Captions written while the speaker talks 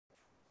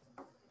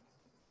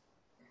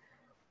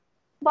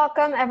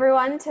Welcome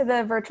everyone to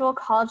the Virtual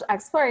College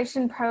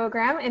Exploration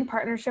Program in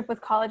partnership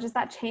with Colleges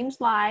That Change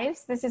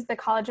Lives. This is the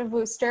College of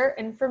Wooster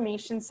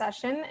information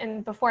session.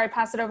 And before I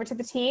pass it over to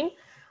the team,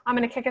 I'm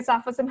going to kick us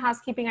off with some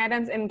housekeeping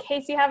items in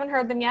case you haven't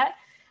heard them yet.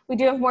 We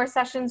do have more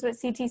sessions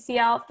with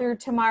CTCL through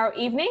tomorrow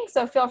evening,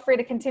 so feel free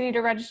to continue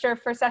to register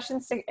for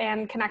sessions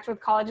and connect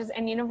with colleges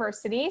and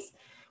universities.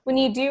 When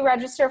you do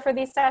register for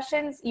these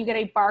sessions, you get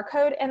a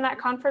barcode in that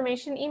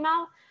confirmation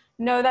email.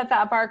 Know that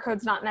that barcode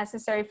is not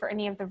necessary for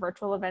any of the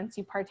virtual events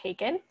you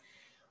partake in.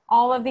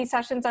 All of these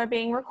sessions are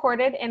being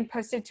recorded and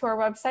posted to our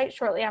website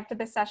shortly after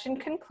the session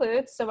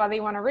concludes. So whether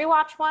you want to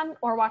rewatch one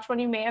or watch one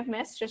you may have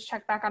missed, just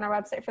check back on our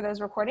website for those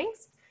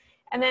recordings.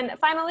 And then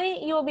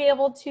finally, you will be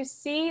able to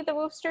see the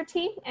Wooster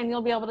team and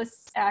you'll be able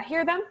to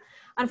hear them.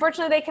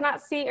 Unfortunately, they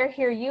cannot see or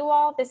hear you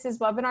all. This is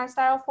webinar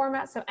style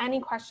format, so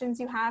any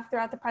questions you have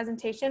throughout the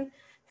presentation,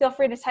 feel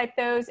free to type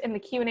those in the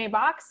Q&A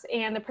box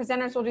and the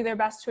presenters will do their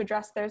best to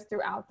address those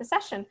throughout the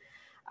session.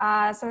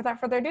 So without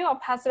further ado, I'll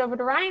pass it over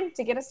to Ryan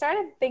to get us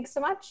started. Thanks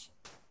so much.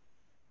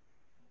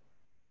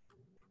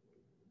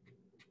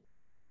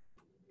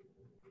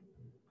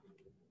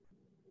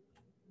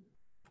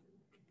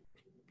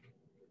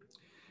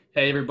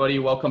 Hey everybody,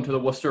 welcome to the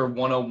Wooster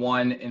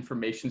 101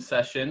 information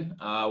session.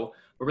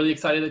 We're really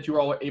excited that you were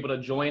all able to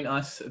join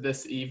us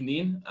this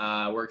evening.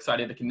 We're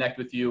excited to connect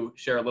with you,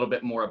 share a little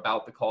bit more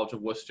about the College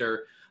of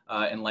Wooster,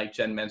 and like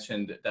Jen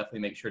mentioned, definitely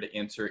make sure to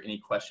answer any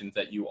questions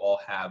that you all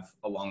have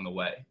along the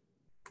way.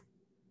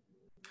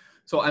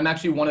 So I'm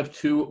actually one of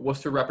two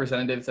Wooster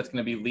representatives that's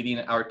going to be leading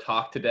our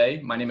talk today.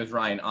 My name is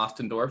Ryan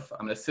Ostendorf.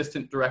 I'm an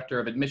assistant director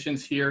of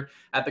admissions here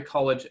at the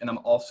college, and I'm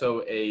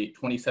also a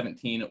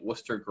 2017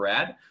 Wooster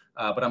grad.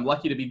 But I'm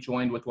lucky to be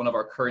joined with one of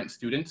our current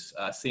students,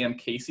 Sam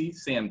Casey.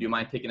 Sam, do you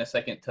mind taking a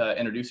second to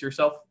introduce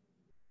yourself?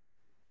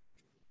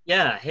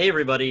 Yeah, hey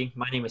everybody,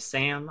 my name is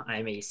Sam.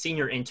 I'm a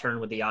senior intern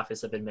with the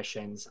Office of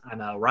Admissions.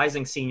 I'm a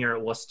rising senior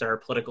at Wooster,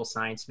 political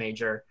science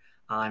major.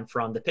 I'm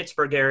from the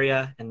Pittsburgh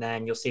area, and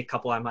then you'll see a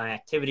couple of my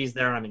activities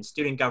there. I'm in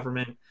student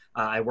government.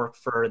 I work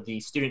for the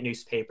student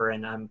newspaper,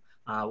 and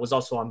I was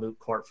also on moot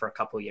court for a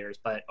couple of years.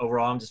 But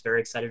overall, I'm just very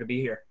excited to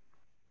be here.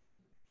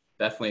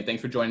 Definitely.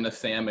 Thanks for joining us,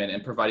 Sam,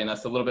 and providing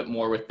us a little bit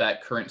more with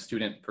that current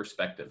student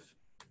perspective.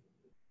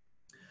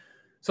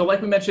 So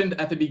like we mentioned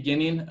at the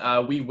beginning,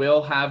 we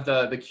will have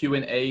the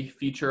Q&A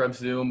feature of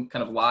Zoom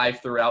kind of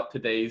live throughout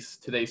today's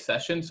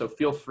session. So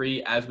feel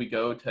free as we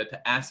go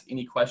to ask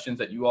any questions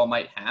that you all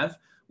might have.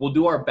 We'll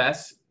do our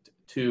best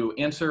to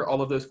answer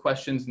all of those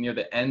questions near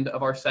the end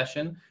of our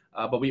session.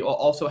 But we will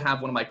also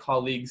have one of my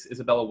colleagues,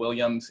 Isabella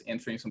Williams,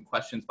 answering some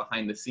questions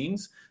behind the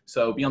scenes.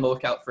 So be on the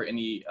lookout for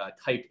any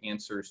typed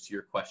answers to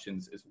your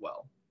questions as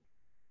well.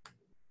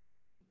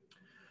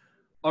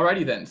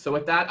 Alrighty then, so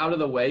with that out of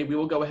the way, we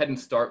will go ahead and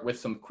start with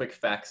some quick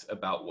facts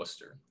about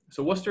Wooster.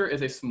 So Wooster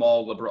is a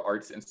small liberal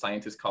arts and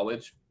sciences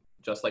college,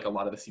 just like a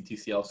lot of the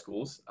CTCL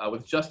schools,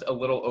 with just a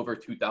little over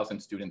 2,000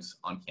 students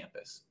on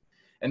campus.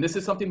 And this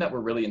is something that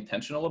we're really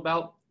intentional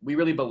about. We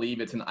really believe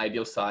it's an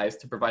ideal size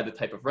to provide the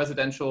type of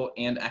residential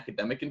and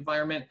academic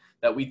environment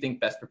that we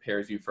think best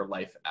prepares you for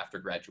life after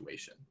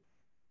graduation.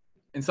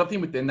 And something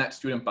within that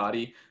student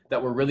body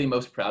that we're really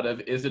most proud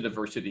of is the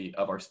diversity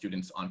of our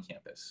students on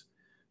campus.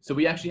 So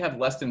we actually have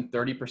less than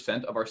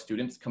 30% of our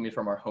students coming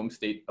from our home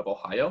state of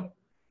Ohio,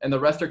 and the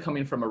rest are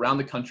coming from around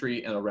the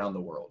country and around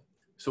the world.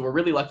 So we're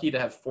really lucky to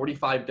have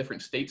 45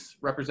 different states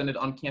represented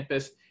on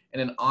campus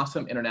and an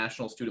awesome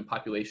international student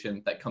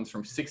population that comes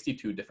from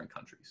 62 different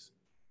countries.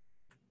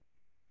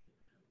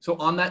 So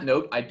on that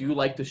note, I do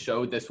like to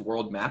show this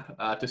world map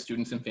to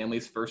students and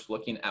families first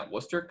looking at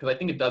Wooster, because I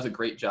think it does a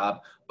great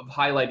job of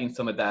highlighting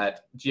some of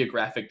that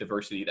geographic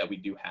diversity that we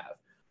do have.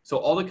 So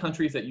all the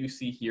countries that you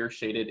see here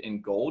shaded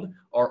in gold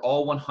are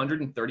all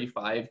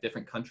 135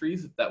 different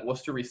countries that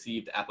Wooster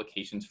received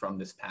applications from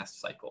this past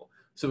cycle.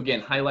 So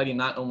again, highlighting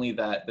not only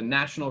the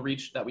national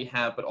reach that we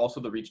have, but also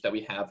the reach that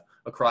we have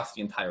across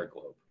the entire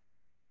globe.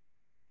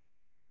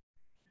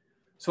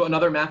 So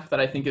another map that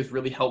I think is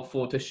really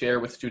helpful to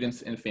share with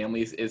students and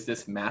families is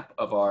this map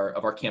of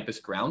our campus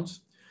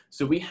grounds.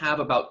 So we have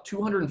about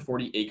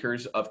 240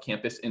 acres of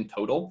campus in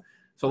total.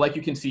 So like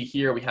you can see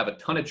here, we have a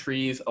ton of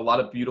trees, a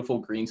lot of beautiful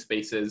green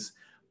spaces,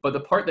 but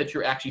the part that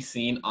you're actually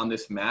seeing on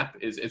this map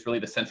is really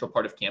the central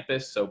part of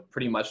campus. So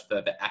pretty much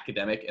the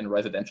academic and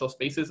residential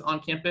spaces on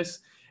campus.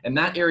 And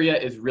that area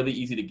is really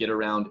easy to get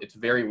around. It's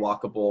very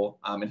walkable.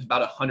 It's about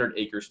 100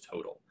 acres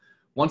total.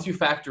 Once you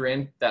factor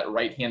in that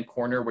right-hand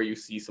corner where you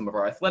see some of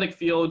our athletic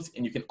fields,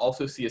 and you can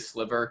also see a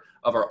sliver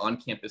of our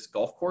on-campus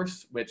golf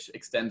course, which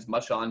extends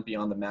much on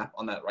beyond the map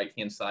on that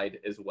right-hand side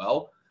as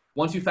well.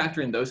 Once you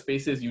factor in those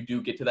spaces, you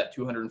do get to that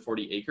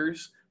 240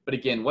 acres. But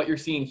again, what you're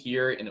seeing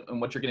here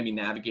and what you're going to be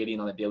navigating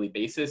on a daily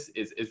basis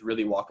is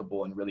really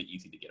walkable and really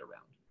easy to get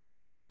around.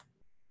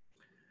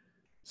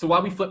 So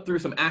while we flip through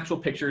some actual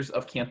pictures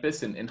of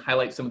campus and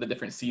highlight some of the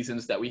different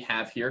seasons that we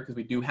have here, because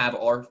we do have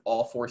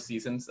all 4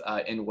 seasons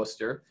in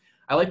Wooster,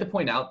 I like to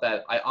point out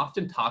that I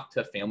often talk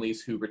to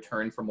families who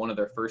return from one of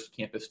their first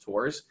campus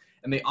tours,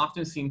 and they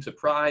often seem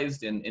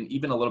surprised and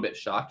even a little bit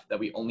shocked that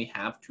we only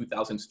have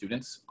 2,000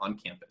 students on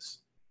campus.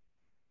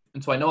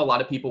 And so I know a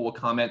lot of people will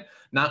comment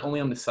not only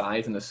on the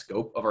size and the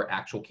scope of our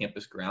actual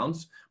campus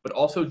grounds, but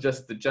also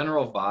just the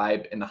general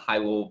vibe and the high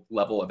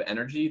level of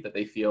energy that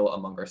they feel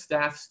among our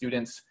staff,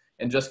 students,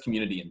 and just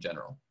community in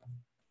general.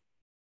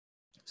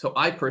 So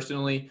I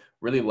personally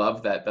really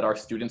love that our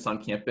students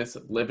on campus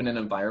live in an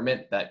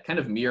environment that kind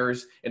of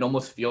mirrors and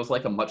almost feels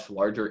like a much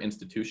larger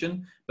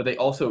institution, but they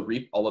also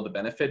reap all of the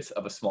benefits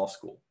of a small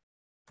school.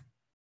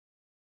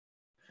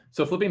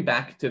 So flipping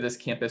back to this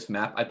campus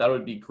map, I thought it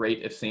would be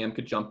great if Sam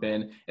could jump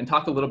in and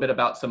talk a little bit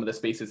about some of the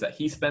spaces that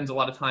he spends a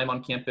lot of time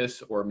on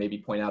campus, or maybe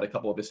point out a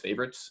couple of his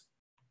favorites.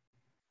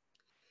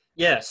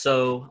 Yeah,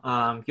 so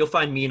you'll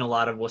find me and a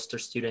lot of Wooster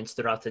students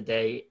throughout the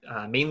day,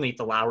 mainly at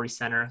the Lowry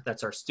Center.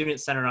 That's our student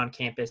center on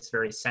campus,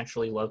 very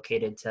centrally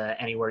located to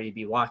anywhere you'd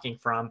be walking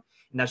from.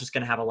 And that's just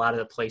going to have a lot of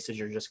the places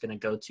you're just going to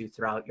go to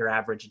throughout your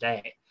average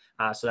day.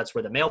 So that's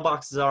where the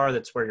mailboxes are.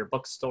 That's where your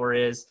bookstore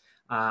is.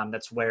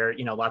 That's where,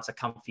 lots of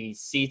comfy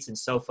seats and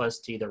sofas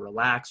to either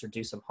relax or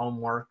do some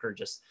homework or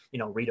just,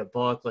 read a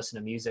book, listen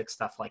to music,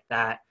 stuff like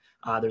that.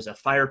 There's a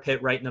fire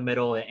pit right in the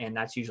middle, and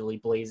that's usually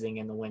blazing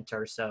in the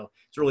winter. So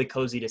it's really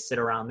cozy to sit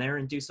around there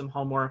and do some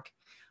homework.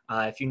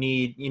 If you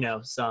need,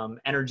 some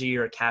energy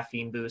or a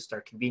caffeine boost,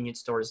 our convenience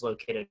store is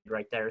located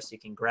right there. So you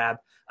can grab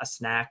a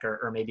snack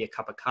or maybe a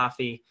cup of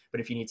coffee. But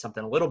if you need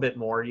something a little bit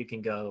more, you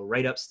can go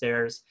right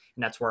upstairs.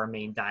 And that's where our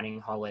main dining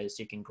hall is.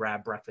 So you can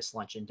grab breakfast,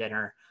 lunch, and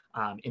dinner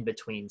in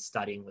between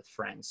studying with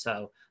friends.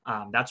 So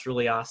that's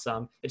really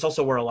awesome. It's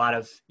also where a lot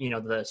of,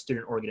 the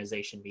student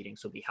organization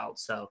meetings will be held.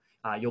 So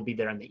you'll be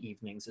there in the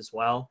evenings as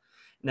well.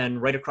 And then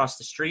right across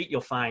the street,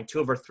 you'll find 2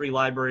 of our 3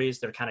 libraries.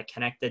 They're kind of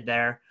connected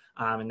there.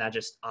 And that's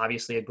just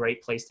obviously a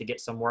great place to get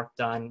some work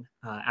done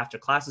after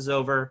class is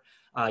over.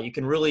 You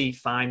can really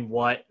find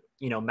what,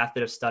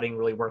 method of studying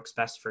really works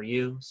best for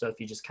you. So if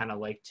you just kind of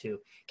like to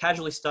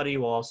casually study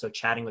while also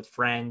chatting with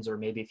friends, or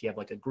maybe if you have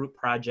like a group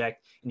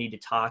project, you need to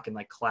talk and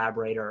like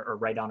collaborate or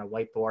write on a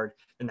whiteboard,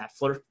 then that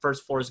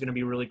first floor is going to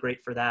be really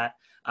great for that.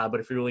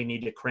 But if you really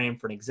need to cram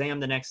for an exam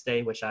the next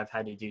day, which I've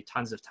had to do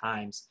tons of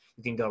times,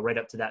 you can go right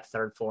up to that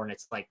 3rd floor and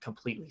it's like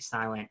completely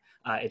silent.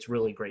 It's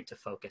really great to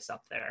focus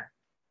up there.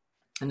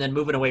 And then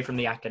moving away from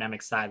the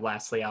academic side,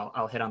 lastly,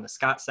 I'll hit on the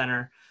Scott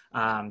Center.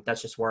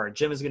 That's just where our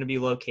gym is going to be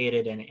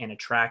located, and a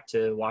track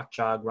to walk,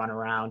 jog, run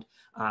around.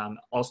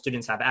 All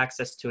students have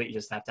access to it. You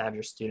just have to have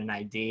your student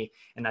ID.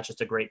 And that's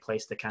just a great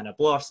place to kind of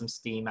blow off some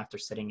steam after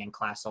sitting in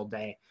class all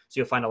day. So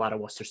you'll find a lot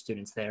of Wooster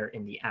students there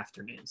in the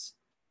afternoons.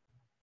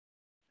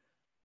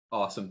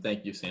 Awesome.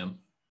 Thank you, Sam.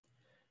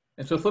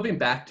 And so flipping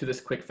back to this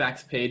quick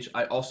facts page,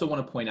 I also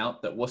want to point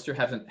out that Wooster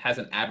has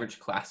an average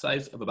class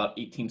size of about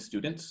 18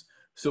 students.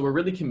 So we're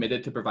really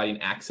committed to providing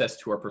access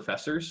to our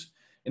professors.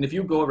 And if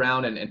you go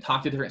around and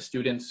talk to different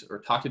students or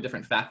talk to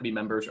different faculty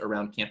members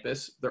around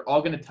campus, they're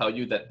all going to tell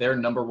you that their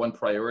 #1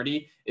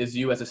 priority is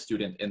you as a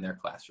student in their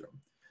classroom.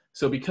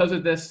 So because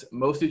of this,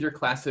 most of your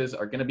classes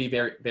are going to be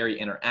very, very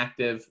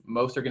interactive.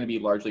 Most are going to be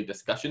largely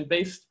discussion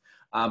based.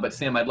 But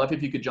Sam, I'd love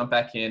if you could jump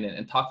back in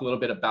and talk a little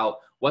bit about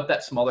what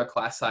that smaller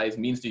class size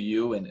means to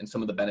you and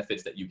some of the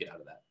benefits that you get out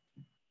of that.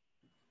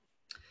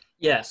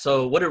 Yeah,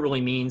 so what it really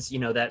means,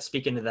 that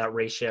speaking to that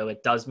ratio,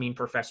 it does mean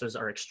professors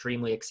are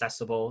extremely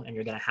accessible, and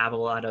you're going to have a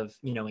lot of,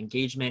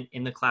 engagement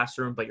in the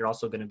classroom, but you're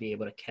also going to be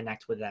able to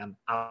connect with them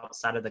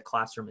outside of the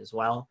classroom as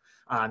well.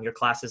 Your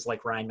classes,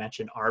 like Ryan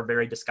mentioned, are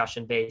very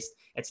discussion based.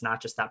 It's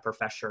not just that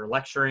professor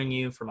lecturing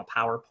you from a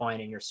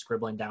PowerPoint and you're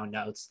scribbling down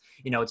notes.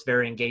 It's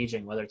very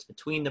engaging, whether it's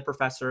between the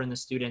professor and the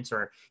students,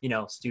 or,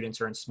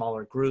 students are in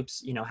smaller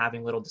groups,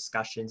 having little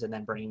discussions and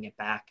then bringing it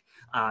back.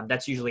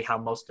 That's usually how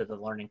most of the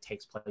learning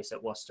takes place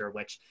at Wooster,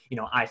 which,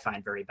 I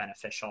find very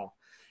beneficial.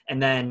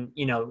 And then,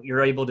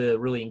 you're able to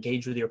really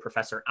engage with your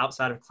professor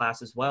outside of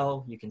class as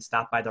well. You can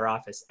stop by their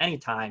office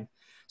anytime.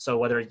 So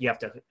whether you have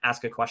to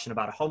ask a question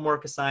about a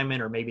homework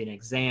assignment or maybe an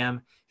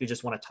exam, if you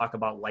just want to talk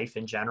about life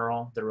in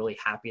general, they're really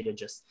happy to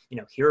just,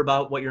 hear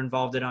about what you're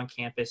involved in on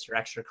campus, your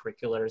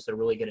extracurriculars. They're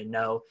really going to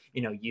know,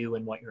 you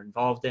and what you're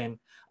involved in.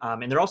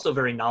 And they're also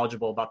very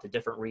knowledgeable about the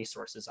different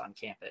resources on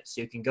campus.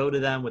 So you can go to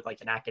them with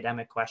like an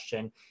academic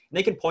question, and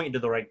they can point you to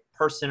the right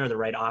person or the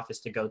right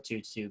office to go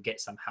to get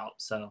some help.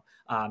 So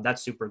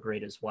that's super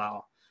great as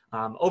well.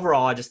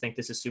 Overall, I just think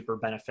this is super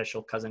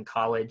beneficial because in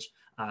college,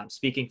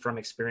 speaking from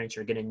experience,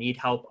 you're going to need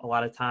help a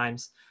lot of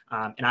times.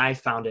 And I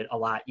found it a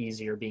lot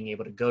easier being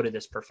able to go to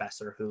this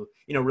professor who,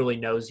 really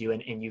knows you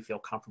and you feel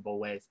comfortable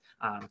with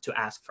to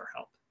ask for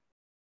help.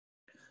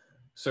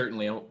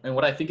 Certainly. And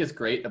what I think is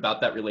great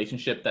about that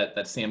relationship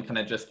that Sam kind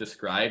of just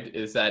described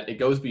is that it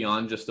goes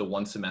beyond just the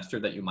one semester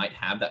that you might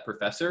have that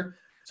professor.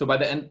 So by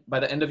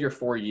the end of your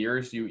 4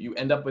 years, you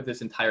end up with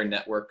this entire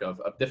network of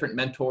different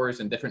mentors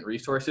and different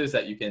resources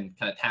that you can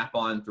kind of tap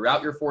on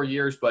throughout your 4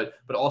 years, but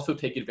also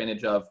take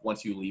advantage of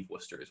once you leave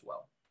Wooster as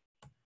well.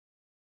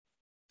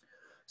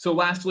 So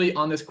lastly,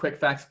 on this quick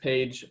facts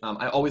page,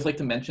 I always like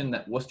to mention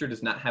that Wooster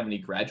does not have any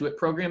graduate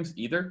programs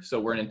either. So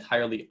we're an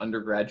entirely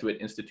undergraduate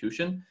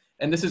institution.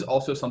 And this is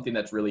also something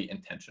that's really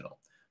intentional.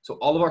 So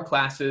all of our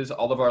classes,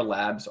 all of our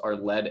labs are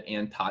led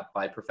and taught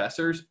by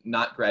professors,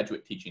 not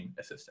graduate teaching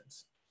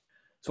assistants.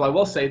 So I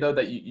will say, though,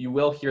 that you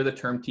will hear the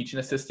term teaching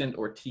assistant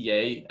or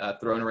TA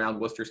thrown around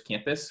Wooster's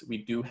campus. We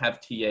do have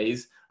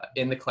TAs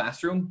in the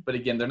classroom, but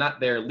again, they're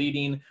not there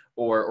leading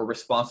or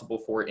responsible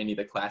for any of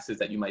the classes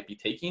that you might be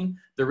taking.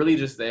 They're really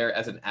just there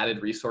as an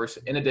added resource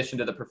in addition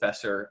to the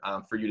professor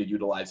for you to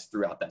utilize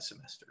throughout that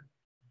semester.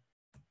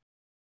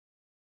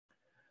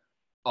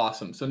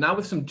 Awesome. So now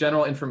with some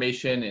general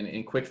information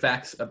and quick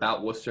facts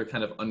about Wooster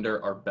kind of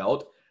under our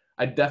belt,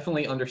 I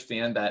definitely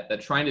understand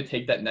that trying to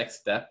take that next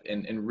step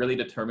and really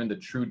determine the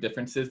true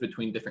differences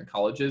between different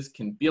colleges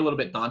can be a little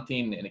bit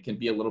daunting and it can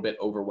be a little bit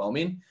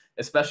overwhelming,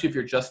 especially if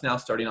you're just now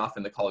starting off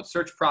in the college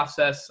search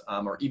process,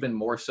 or even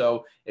more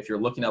so if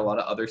you're looking at a lot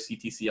of other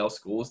CTCL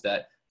schools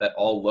that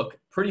all look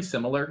pretty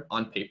similar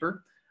on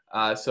paper.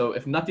 So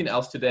if nothing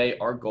else today,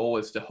 our goal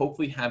is to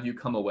hopefully have you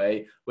come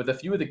away with a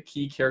few of the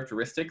key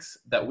characteristics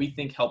that we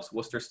think helps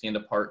Wooster stand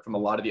apart from a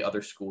lot of the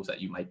other schools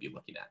that you might be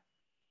looking at.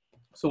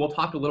 So we'll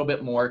talk a little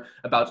bit more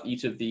about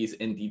each of these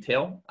in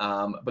detail,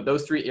 but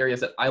those three areas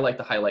that I like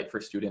to highlight for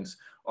students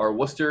are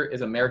Wooster is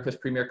America's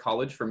premier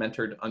college for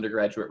mentored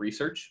undergraduate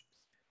research.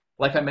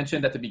 Like I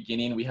mentioned at the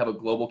beginning, we have a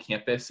global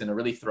campus and a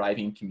really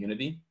thriving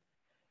community.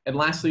 And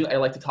lastly, I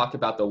like to talk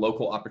about the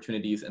local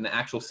opportunities in the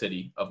actual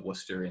city of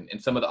Wooster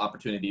and some of the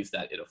opportunities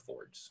that it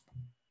affords.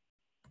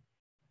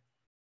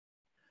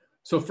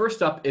 So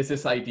first up is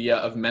this idea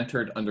of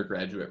mentored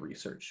undergraduate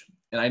research.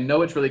 And I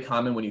know it's really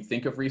common when you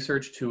think of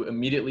research to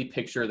immediately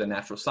picture the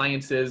natural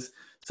sciences,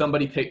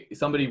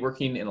 somebody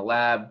working in a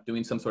lab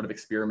doing some sort of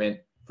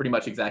experiment, pretty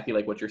much exactly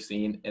like what you're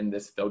seeing in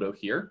this photo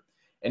here.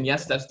 And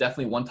yes, that's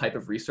definitely one type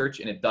of research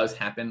and it does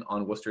happen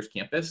on Wooster's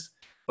campus.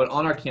 But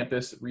on our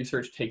campus,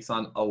 research takes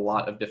on a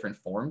lot of different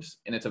forms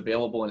and it's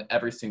available in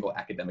every single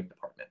academic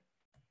department.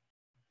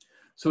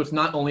 So it's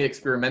not only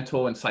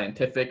experimental and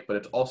scientific, but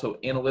it's also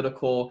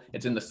analytical,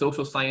 it's in the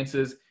social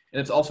sciences, and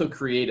it's also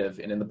creative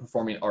and in the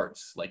performing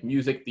arts, like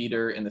music,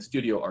 theater, and the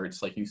studio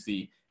arts, like you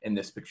see in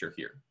this picture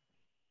here.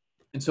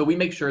 And so we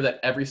make sure that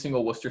every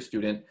single Wooster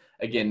student,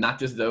 again, not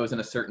just those in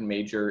a certain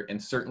major,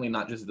 and certainly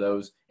not just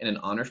those in an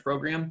honors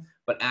program,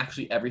 but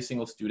actually every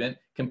single student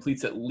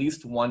completes at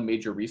least one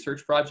major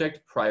research project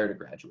prior to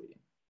graduating.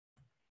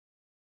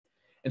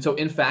 And so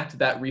in fact,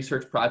 that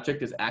research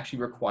project is actually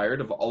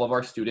required of all of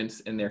our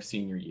students in their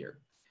senior year.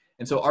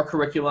 And so our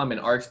curriculum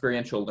and our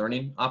experiential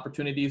learning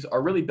opportunities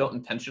are really built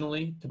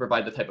intentionally to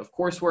provide the type of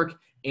coursework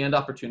and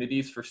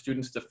opportunities for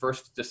students to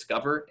first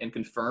discover and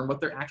confirm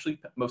what they're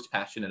actually most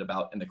passionate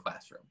about in the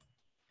classroom.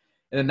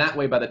 And in that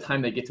way, by the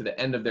time they get to the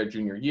end of their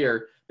junior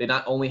year, they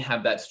not only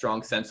have that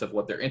strong sense of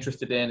what they're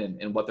interested in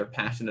and what they're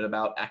passionate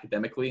about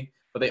academically,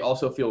 but they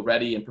also feel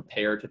ready and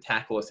prepared to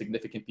tackle a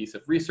significant piece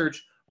of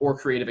research or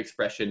creative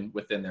expression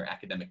within their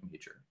academic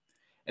major.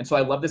 And so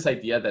I love this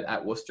idea that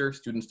at Wooster,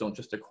 students don't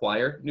just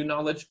acquire new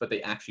knowledge, but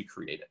they actually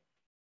create it.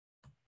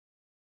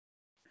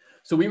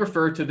 So we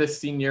refer to this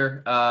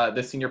senior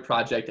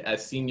project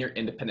as Senior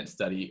Independent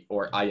Study,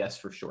 or IS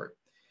for short.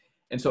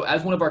 And so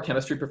as one of our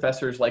chemistry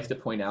professors likes to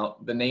point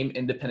out, the name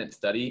Independent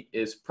Study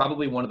is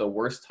probably one of the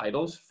worst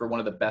titles for one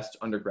of the best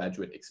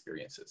undergraduate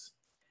experiences.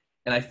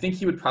 And I think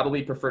he would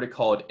probably prefer to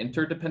call it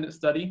interdependent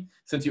study,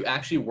 since you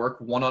actually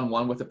work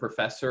one-on-one with a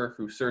professor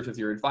who serves as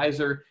your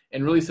advisor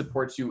and really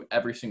supports you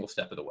every single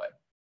step of the way.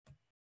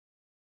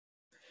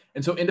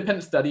 And so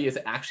independent study is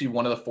actually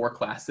one of the 4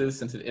 classes,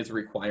 since it is a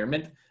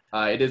requirement.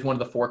 It is one of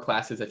the 4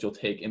 classes that you'll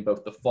take in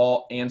both the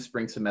fall and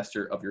spring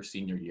semester of your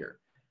senior year.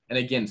 And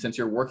again, since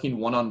you're working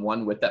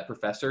one-on-one with that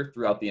professor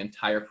throughout the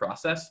entire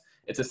process,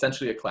 it's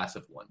essentially a class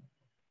of 1.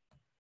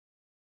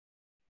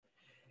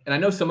 And I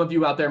know some of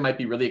you out there might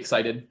be really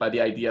excited by the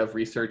idea of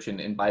research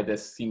and by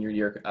this senior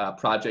year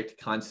project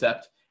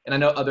concept. And I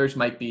know others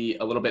might be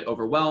a little bit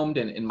overwhelmed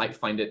and might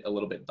find it a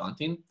little bit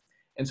daunting.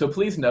 And so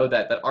please know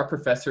that our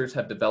professors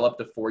have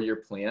developed a 4-year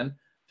plan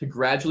to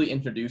gradually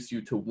introduce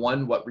you to,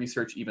 1, what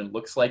research even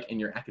looks like in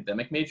your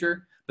academic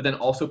major, but then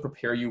also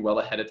prepare you well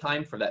ahead of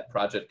time for that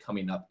project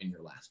coming up in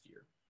your last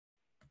year.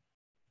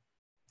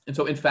 And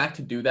so in fact,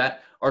 to do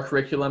that, our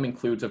curriculum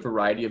includes a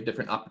variety of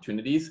different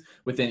opportunities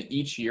within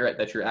each year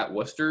that you're at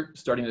Wooster,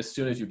 starting as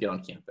soon as you get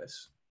on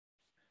campus.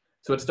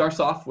 So it starts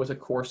off with a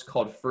course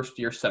called First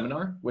Year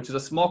Seminar, which is a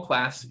small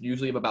class,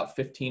 usually of about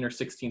 15 or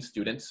 16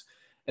 students.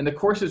 And the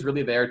course is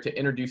really there to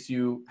introduce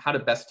you how to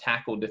best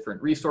tackle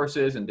different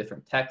resources and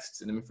different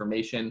texts and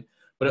information,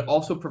 but it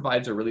also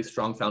provides a really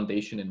strong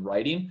foundation in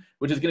writing,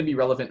 which is going to be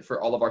relevant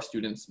for all of our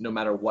students, no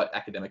matter what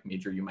academic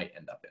major you might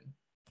end up in.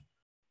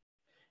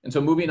 And so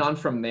moving on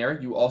from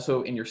there, you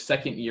also in your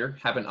second year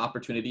have an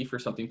opportunity for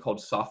something called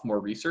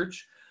sophomore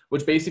research,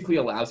 which basically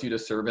allows you to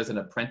serve as an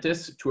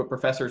apprentice to a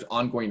professor's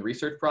ongoing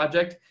research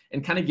project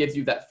and kind of gives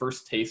you that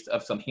first taste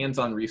of some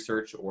hands-on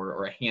research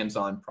or a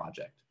hands-on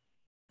project.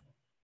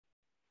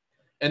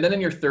 And then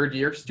in your third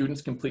year,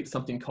 students complete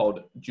something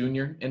called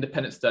junior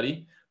independent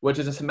study, which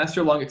is a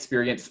semester-long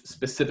experience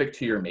specific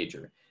to your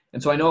major.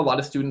 And so I know a lot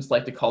of students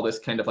like to call this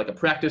kind of like a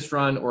practice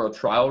run or a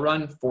trial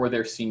run for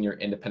their senior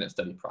independent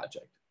study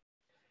project.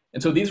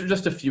 And so these are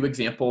just a few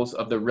examples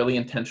of the really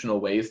intentional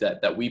ways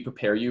that we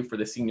prepare you for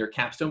the senior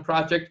capstone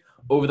project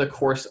over the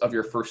course of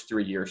your first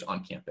 3 years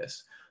on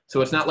campus.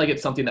 So it's not like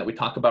it's something that we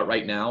talk about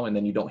right now and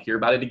then you don't hear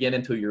about it again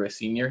until you're a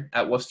senior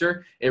at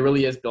Wooster. It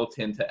really is built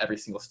into every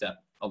single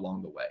step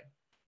along the way.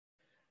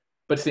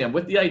 But Sam,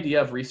 with the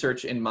idea of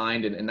research in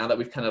mind, and now that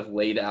we've kind of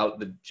laid out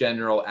the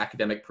general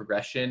academic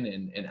progression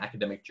and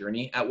academic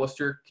journey at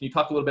Wooster, can you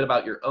talk a little bit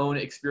about your own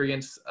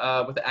experience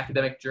with the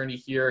academic journey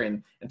here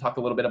and talk a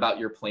little bit about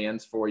your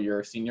plans for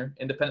your senior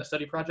independent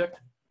study project?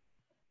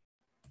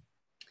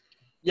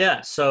 Yeah,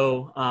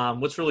 so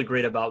what's really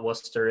great about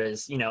Wooster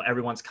is,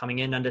 everyone's coming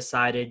in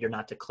undecided. You're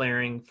not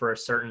declaring for a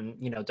certain,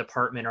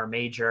 department or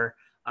major.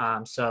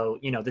 So,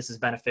 this is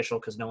beneficial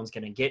because no one's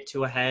going to get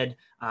too ahead.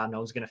 No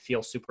one's going to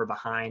feel super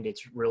behind.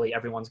 It's really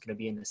everyone's going to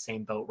be in the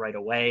same boat right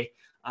away.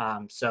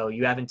 So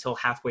you have until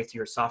halfway through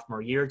your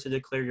sophomore year to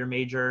declare your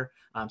major.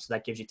 So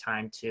that gives you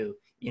time to,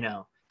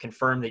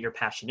 confirm that your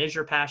passion is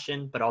your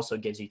passion, but also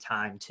gives you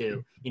time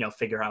to,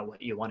 figure out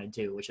what you want to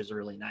do, which is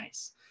really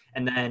nice.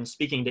 And then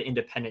speaking to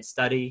independent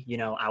study,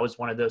 I was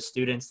one of those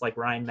students, like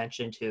Ryan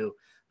mentioned, who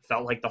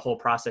felt like the whole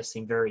process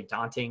seemed very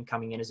daunting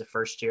coming in as a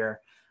first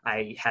year.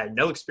 I had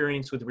no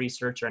experience with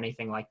research or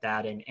anything like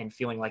that, and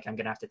feeling like I'm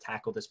going to have to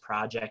tackle this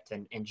project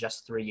in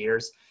just 3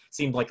 years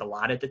seemed like a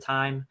lot at the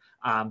time.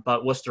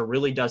 But Wooster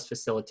really does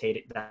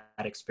facilitate that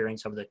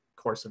experience over the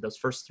course of those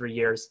first 3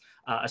 years,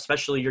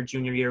 especially your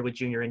junior year with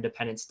junior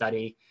independent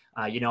study.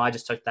 I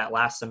just took that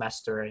last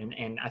semester,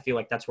 and I feel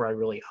like that's where I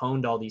really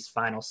honed all these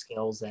final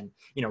skills and,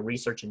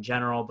 research in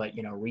general, but,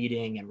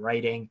 reading and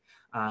writing.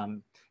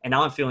 And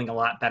now I'm feeling a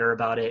lot better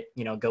about it,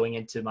 going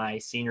into my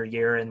senior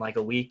year in like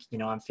a week.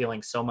 I'm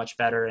feeling so much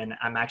better, and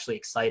I'm actually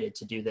excited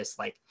to do this,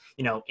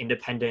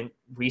 independent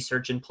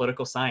research in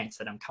political science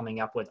that I'm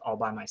coming up with all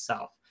by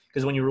myself.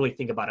 Because when you really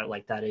think about it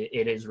like that,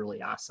 it is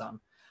really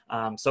awesome.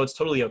 So it's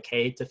totally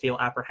okay to feel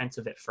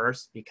apprehensive at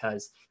first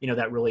because,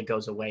 that really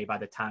goes away by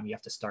the time you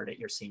have to start at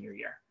your senior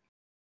year.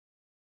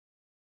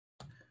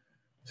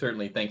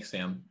 Certainly. Thanks,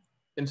 Sam.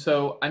 And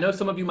so I know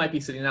some of you might be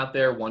sitting out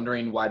there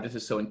wondering why this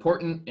is so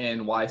important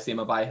and why Sam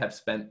and I have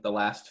spent the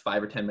last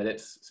 5 or 10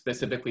 minutes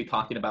specifically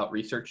talking about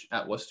research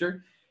at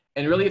Wooster.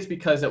 And really it's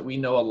because that we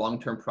know a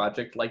long-term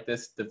project like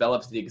this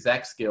develops the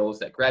exact skills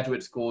that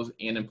graduate schools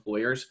and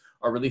employers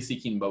are really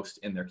seeking most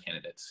in their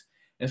candidates.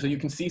 And so you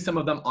can see some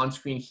of them on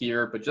screen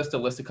here, but just to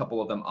list a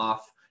couple of them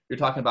off, you're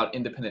talking about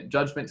independent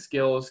judgment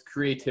skills,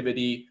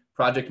 creativity,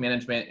 project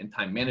management and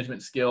time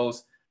management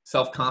skills,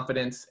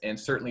 self-confidence, and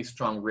certainly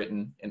strong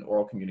written and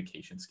oral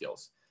communication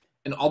skills.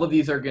 And all of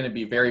these are going to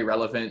be very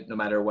relevant no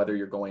matter whether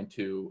you're going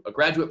to a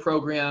graduate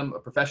program, a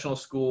professional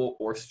school,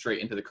 or straight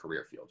into the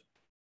career field.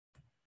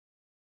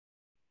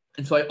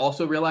 And so I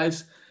also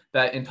realize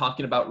that in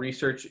talking about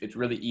research, it's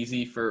really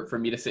easy for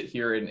me to sit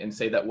here and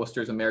say that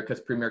Wooster is America's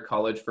premier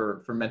college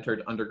for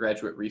mentored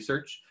undergraduate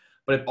research.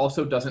 But it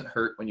also doesn't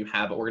hurt when you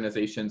have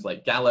organizations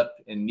like Gallup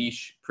and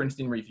Niche,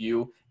 Princeton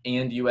Review,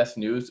 and US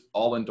News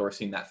all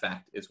endorsing that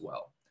fact as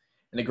well.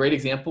 And a great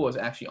example is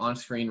actually on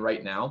screen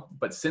right now,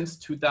 but since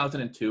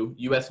 2002,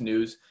 US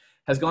News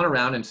has gone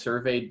around and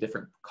surveyed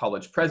different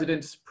college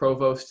presidents,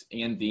 provosts,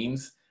 and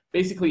deans,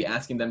 basically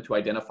asking them to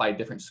identify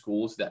different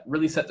schools that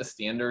really set the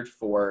standard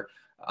for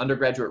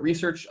undergraduate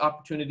research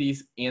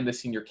opportunities and the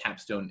senior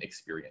capstone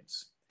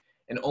experience.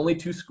 And only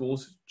 2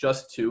 schools,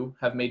 just 2,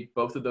 have made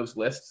both of those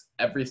lists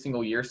every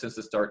single year since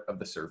the start of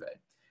the survey.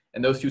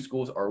 And those 2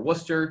 schools are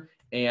Wooster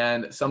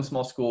and some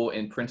small school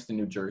in Princeton,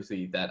 New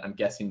Jersey that I'm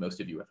guessing most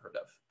of you have heard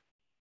of.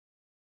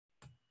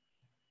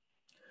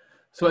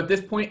 So at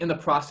this point in the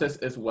process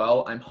as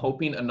well, I'm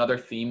hoping another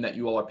theme that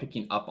you all are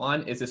picking up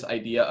on is this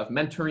idea of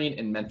mentoring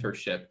and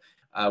mentorship,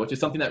 which is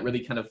something that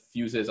really kind of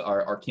fuses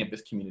our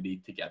campus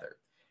community together.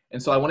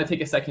 And so I want to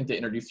take a second to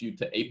introduce you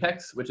to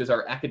Apex, which is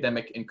our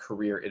Academic and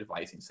Career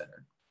Advising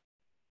Center.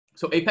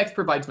 So Apex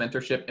provides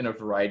mentorship in a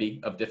variety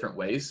of different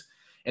ways.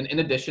 And in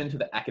addition to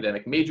the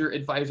academic major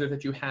advisor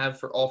that you have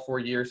for all 4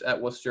 years at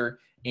Wooster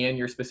and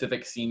your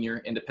specific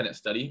senior independent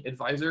study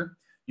advisor,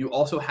 you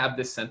also have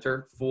this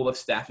center full of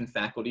staff and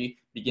faculty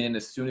beginning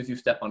as soon as you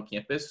step on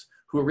campus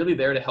who are really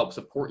there to help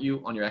support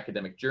you on your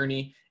academic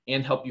journey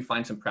and help you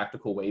find some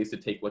practical ways to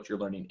take what you're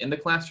learning in the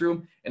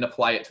classroom and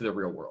apply it to the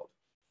real world.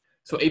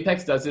 So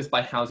Apex does this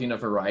by housing a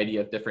variety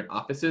of different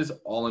offices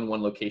all in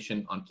one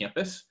location on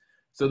campus.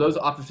 So those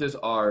offices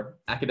are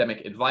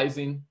academic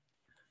advising,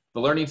 the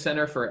Learning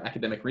Center for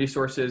academic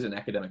resources and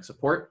academic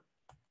support,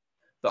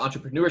 the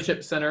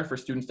Entrepreneurship Center for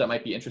students that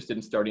might be interested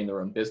in starting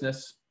their own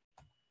business,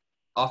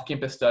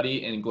 off-campus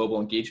study and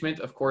global engagement,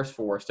 of course,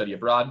 for study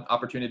abroad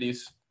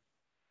opportunities,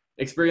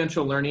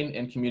 experiential learning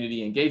and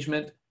community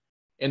engagement,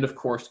 and of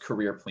course,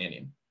 career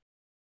planning.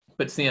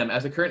 But Sam,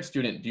 as a current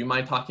student, do you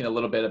mind talking a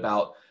little bit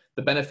about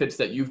the benefits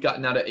that you've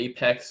gotten out of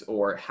Apex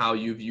or how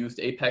you've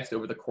used Apex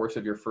over the course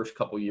of your first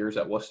couple years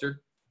at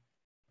Wooster?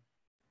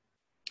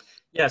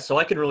 Yeah, so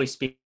I can really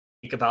speak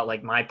about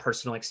like my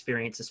personal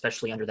experience,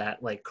 especially under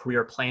that like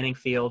career planning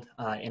field.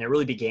 And it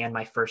really began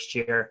my first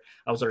year.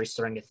 I was already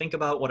starting to think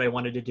about what I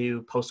wanted to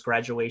do post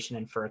graduation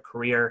and for a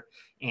career.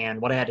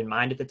 And what I had in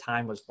mind at the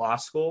time was law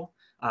school.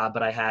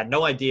 But I had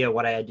no idea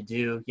what I had to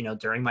do,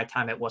 during my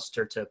time at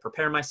Worcester to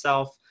prepare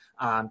myself,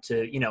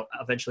 to,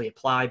 eventually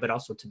apply, but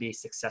also to be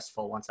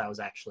successful once I was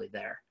actually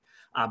there.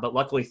 But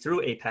luckily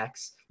through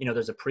Apex,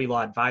 there's a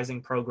pre-law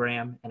advising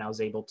program, and I was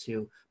able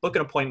to book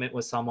an appointment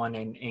with someone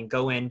and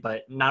go in,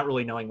 but not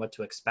really knowing what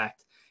to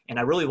expect. And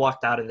I really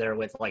walked out of there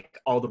with like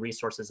all the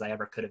resources I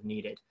ever could have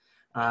needed.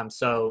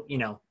 So,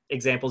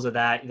 examples of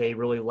that, they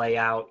really lay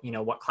out,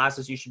 what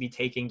classes you should be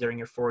taking during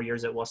your 4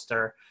 years at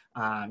Worcester,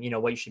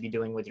 what you should be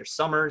doing with your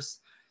summers.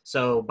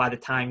 So by the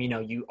time,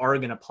 you are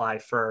going to apply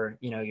for,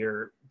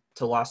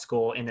 to law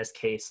school in this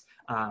case,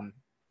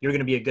 you're going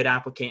to be a good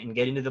applicant and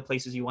get into the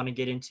places you want to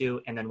get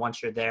into. And then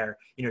once you're there,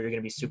 you're going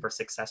to be super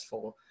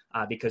successful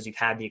because you've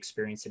had the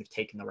experience and have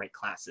taken the right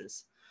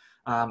classes.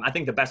 I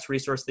think the best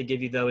resource they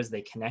give you, though, is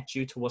they connect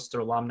you to Worcester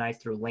alumni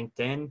through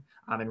LinkedIn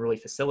and really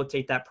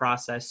facilitate that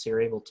process. So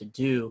you're able to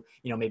do,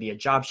 maybe a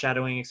job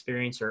shadowing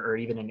experience or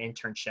even an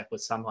internship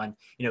with someone,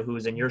 who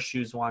was in your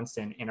shoes once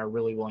and are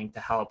really willing to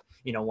help,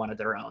 one of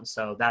their own.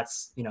 So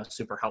that's,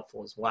 super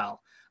helpful as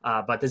well.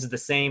 But this is the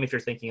same if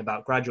you're thinking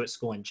about graduate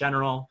school in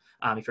general.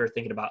 If you're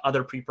thinking about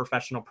other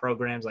pre-professional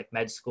programs like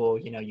med school,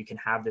 you can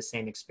have the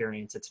same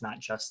experience. It's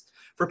not just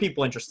for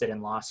people interested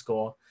in law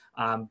school.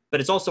 But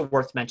it's also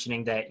worth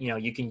mentioning that,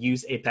 you can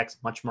use Apex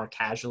much more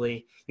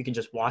casually. You can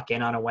just walk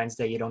in on a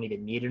Wednesday. You don't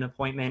even need an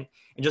appointment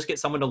and just get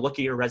someone to look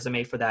at your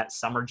resume for that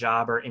summer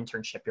job or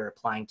internship you're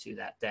applying to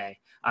that day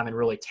and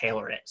really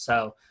tailor it.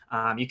 So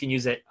you can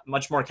use it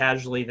much more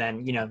casually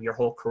than, your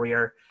whole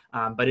career.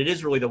 But it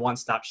is really the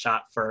one-stop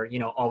shop for,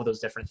 all of those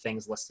different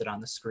things listed on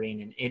the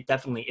screen. And it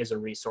definitely is a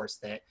resource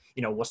that,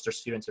 Worcester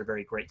students are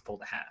very grateful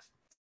to have.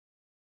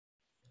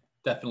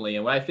 Definitely.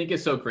 And what I think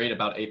is so great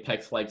about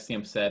Apex, like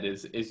Sam said,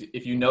 is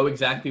if you know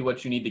exactly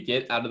what you need to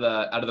get out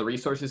of the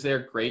resources there,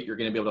 great, you're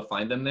going to be able to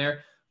find them there.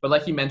 But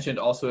like you mentioned,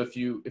 also, if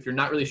you're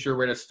not really sure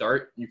where to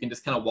start, you can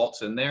just kind of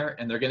waltz in there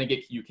and they're going to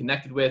get you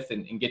connected with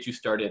and get you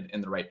started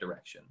in the right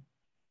direction.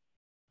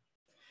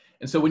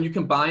 And so when you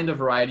combine the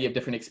variety of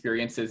different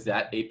experiences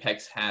that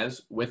Apex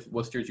has with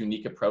Worcester's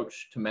unique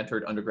approach to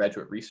mentored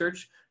undergraduate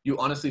research, you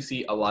honestly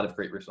see a lot of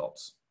great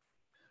results.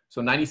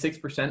 So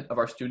 96% of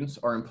our students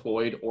are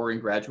employed or in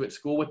graduate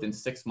school within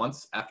 6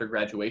 months after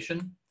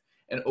graduation,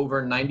 and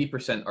over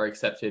 90% are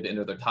accepted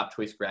into their top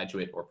choice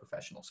graduate or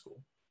professional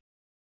school.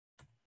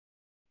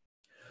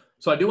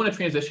 So I do want to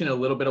transition a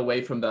little bit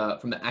away from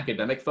the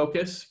academic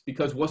focus,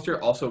 because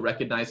Worcester also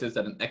recognizes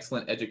that an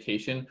excellent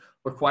education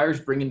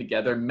requires bringing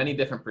together many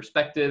different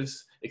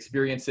perspectives,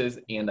 experiences,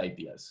 and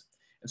ideas.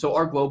 And so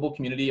our global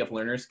community of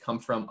learners come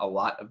from a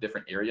lot of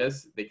different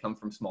areas. They come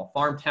from small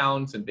farm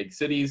towns and big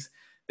cities.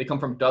 They come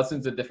from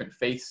dozens of different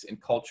faiths and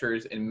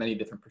cultures and many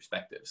different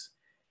perspectives.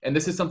 And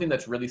this is something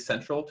that's really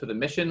central to the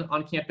mission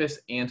on campus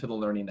and to the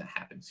learning that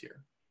happens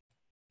here.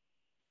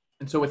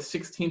 And so with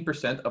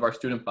 16% of our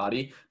student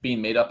body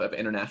being made up of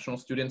international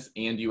students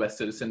and US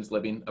citizens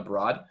living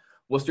abroad,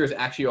 Worcester is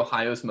actually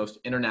Ohio's most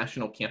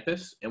international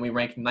campus, and we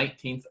rank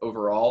 19th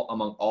overall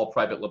among all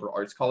private liberal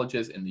arts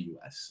colleges in the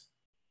US.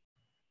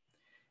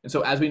 And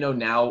so as we know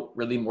now,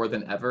 really more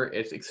than ever,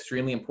 it's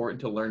extremely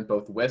important to learn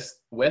both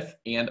with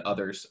and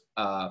others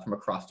from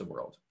across the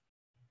world.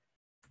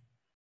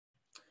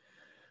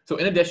 So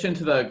in addition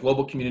to the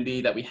global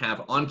community that we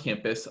have on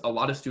campus, a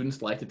lot of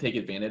students like to take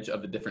advantage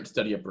of the different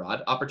study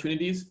abroad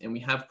opportunities, and we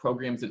have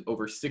programs in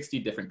over 60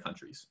 different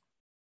countries.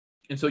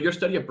 And so your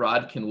study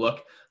abroad can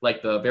look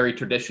like the very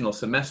traditional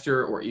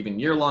semester or even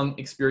year-long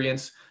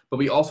experience, but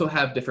we also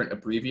have different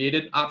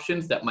abbreviated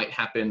options that might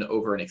happen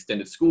over an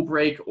extended school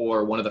break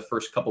or one of the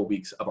first couple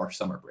weeks of our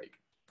summer break.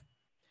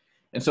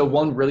 And so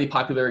one really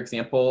popular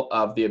example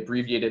of the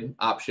abbreviated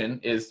option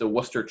is the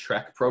Worcester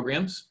Trek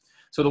programs.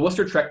 So the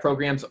Worcester Trek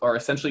programs are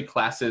essentially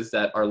classes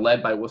that are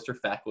led by Worcester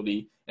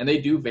faculty, and they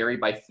do vary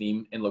by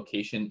theme and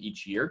location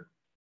each year.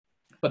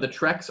 But the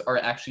Treks are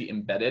actually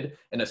embedded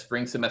in a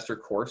spring semester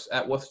course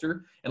at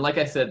Worcester. And like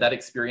I said, that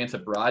experience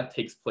abroad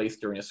takes place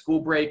during a school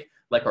break,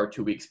 like our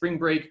 2-week spring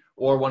break,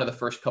 or one of the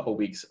first couple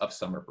weeks of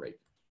summer break.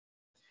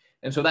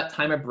 And so that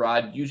time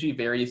abroad usually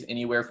varies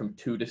anywhere from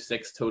 2 to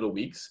 6 total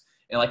weeks.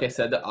 And like I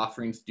said, the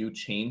offerings do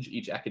change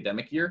each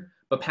academic year,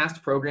 but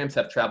past programs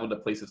have traveled to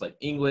places like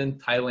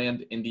England,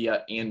 Thailand,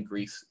 India, and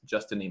Greece,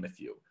 just to name a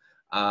few.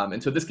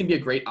 And so this can be a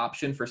great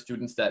option for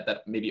students that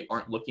maybe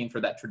aren't looking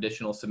for that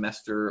traditional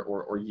semester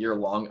or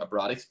year-long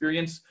abroad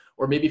experience,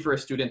 or maybe for a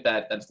student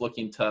that's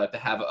looking to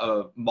have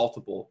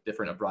multiple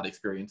different abroad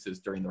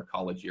experiences during their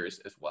college years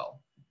as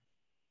well.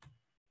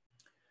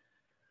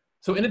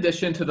 So in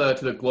addition to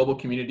the global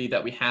community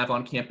that we have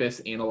on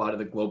campus and a lot of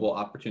the global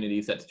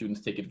opportunities that students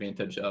take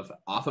advantage of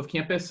off of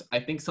campus, I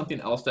think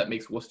something else that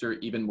makes Worcester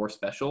even more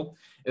special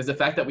is the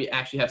fact that we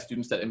actually have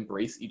students that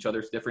embrace each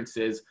other's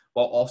differences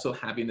while also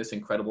having this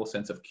incredible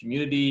sense of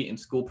community and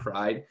school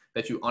pride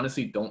that you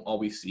honestly don't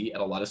always see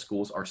at a lot of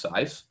schools our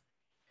size.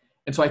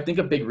 And so I think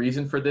a big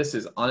reason for this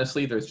is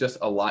honestly, there's just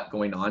a lot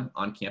going on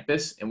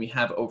campus, and we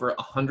have over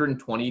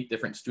 120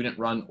 different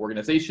student-run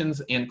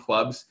organizations and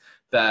clubs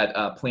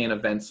that plan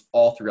events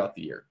all throughout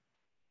the year.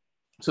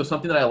 So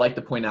something that I like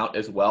to point out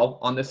as well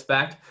on this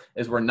fact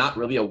is we're not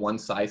really a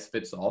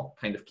one-size-fits-all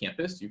kind of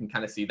campus. You can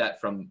kind of see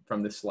that from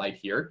this slide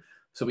here.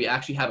 So we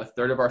actually have a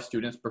third of our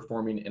students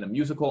performing in a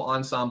musical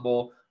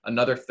ensemble,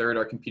 another third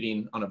are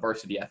competing on a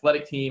varsity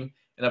athletic team,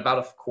 and about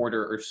a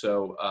quarter or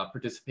so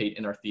participate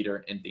in our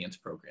theater and dance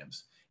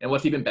programs. And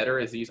what's even better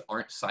is these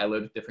aren't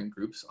siloed different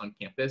groups on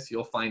campus.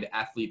 You'll find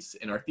athletes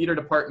in our theater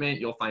department,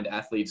 you'll find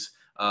athletes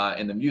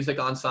in the music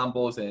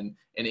ensembles and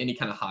any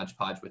kind of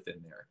hodgepodge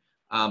within there.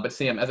 But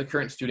Sam, as a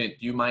current student,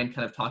 do you mind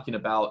kind of talking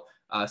about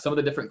some of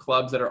the different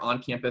clubs that are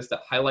on campus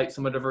that highlight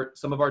some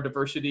of our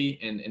diversity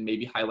and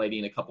maybe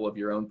highlighting a couple of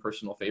your own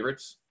personal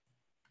favorites?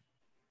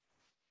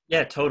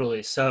 Yeah,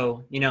 totally.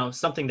 So,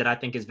 something that I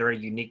think is very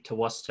unique to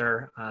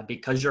Worcester,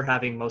 because you're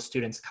having most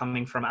students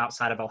coming from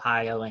outside of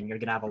Ohio, and you're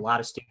going to have a lot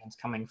of students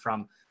coming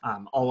from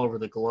all over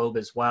the globe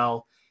as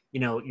well.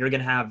 You're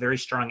going to have very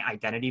strong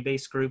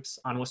identity-based groups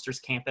on Worcester's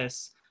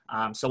campus.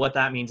 So what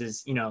that means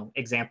is,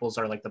 examples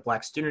are like the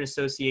Black Student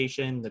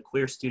Association, the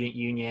Queer Student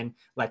Union,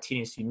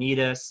 Latinos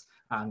Unidas,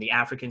 the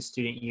African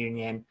Student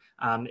Union.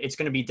 It's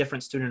going to be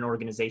different student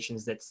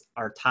organizations that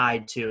are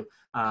tied to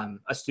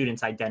a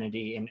student's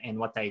identity and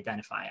what they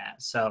identify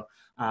as. So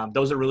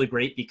those are really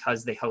great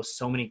because they host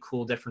so many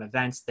cool different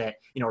events that,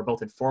 are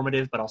both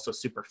informative, but also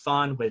super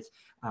fun with,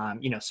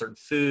 certain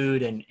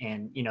food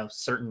and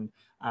certain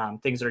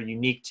things that are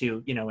unique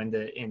to, in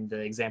the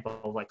example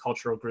of like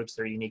cultural groups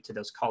that are unique to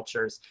those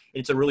cultures.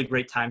 It's a really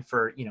great time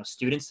for,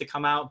 students to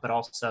come out, but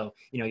also,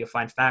 you'll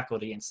find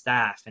faculty and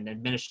staff and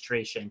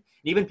administration, and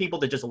even people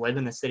that just live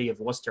in the city of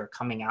Worcester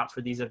coming out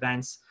for these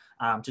events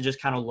to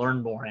just kind of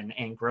learn more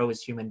and grow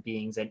as human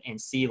beings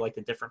and see like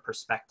the different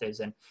perspectives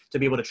and to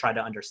be able to try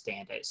to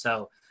understand it.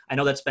 So I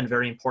know that's been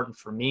very important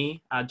for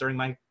me during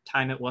my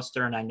time at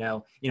Worcester. And I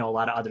know, a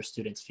lot of other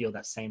students feel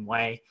that same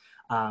way.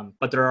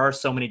 But there are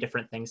so many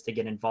different things to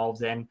get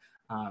involved in.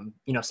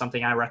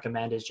 Something I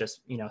recommend is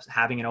just,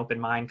 having an open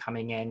mind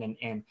coming in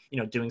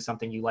and doing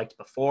something you liked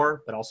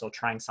before, but also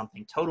trying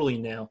something totally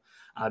new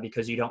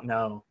because you don't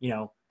know,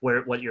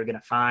 what you're going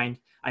to find.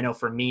 I know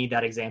for me,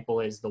 that example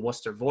is the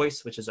Worcester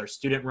Voice, which is our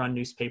student-run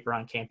newspaper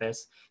on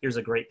campus. Here's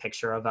a great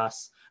picture of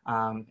us.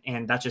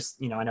 And that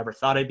just, I never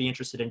thought I'd be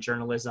interested in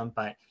journalism,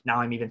 but now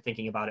I'm even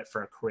thinking about it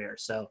for a career.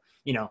 So,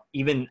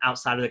 even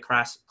outside of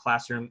the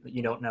classroom,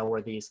 you don't know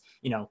where these,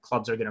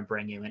 clubs are going to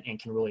bring you and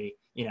can really,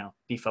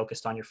 be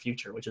focused on your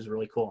future, which is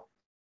really cool.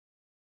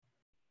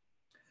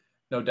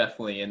 No,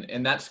 definitely.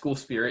 And that school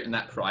spirit and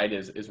that pride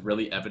is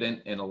really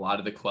evident in a lot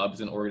of the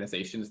clubs and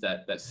organizations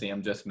that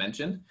Sam just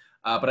mentioned.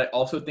 But I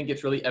also think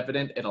it's really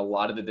evident in a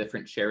lot of the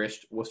different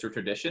cherished Worcester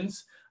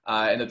traditions.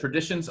 And the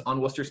traditions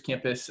on Worcester's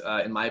campus,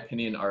 in my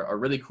opinion, are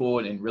really cool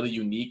and really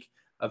unique.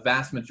 A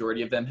vast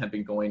majority of them have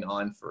been going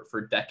on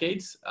for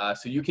decades.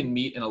 So you can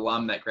meet an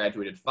alum that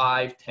graduated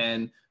 5,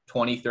 10,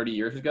 20, 30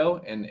 years ago,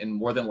 and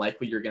more than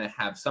likely you're going to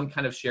have some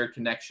kind of shared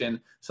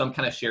connection, some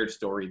kind of shared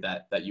story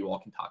that you all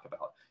can talk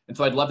about. And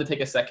so I'd love to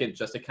take a second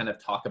just to kind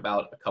of talk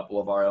about a couple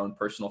of our own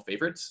personal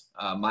favorites.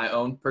 My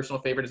own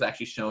personal favorite is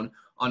actually shown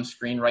on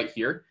screen right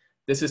here.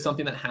 This is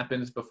something that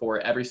happens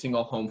before every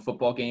single home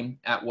football game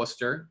at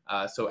Worcester.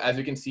 So as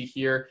you can see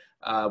here,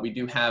 we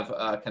do have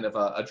kind of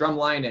a drum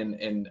line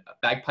and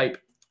bagpipe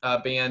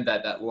band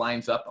that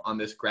lines up on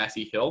this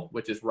grassy hill,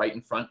 which is right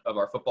in front of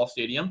our football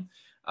stadium.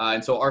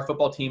 And so our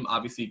football team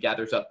obviously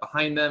gathers up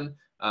behind them,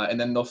 and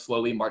then they'll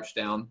slowly march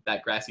down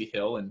that grassy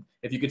hill. And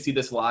if you could see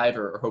this live,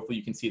 or hopefully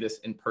you can see this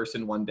in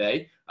person one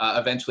day,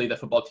 eventually the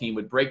football team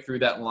would break through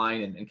that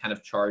line and kind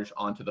of charge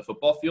onto the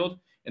football field.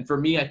 And for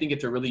me, I think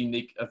it's a really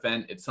unique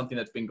event. It's something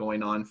that's been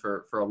going on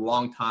for a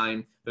long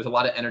time. There's a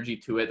lot of energy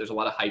to it. There's a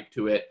lot of hype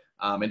to it,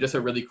 and just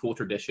a really cool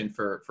tradition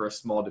for a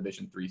small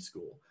Division III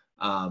school.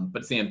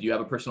 But Sam, do you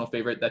have a personal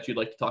favorite that you'd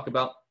like to talk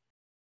about?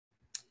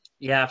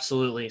 Yeah,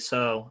 absolutely.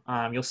 So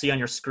you'll see on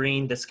your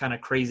screen this kind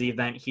of crazy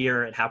event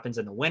here. It happens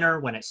in the winter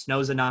when it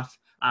snows enough,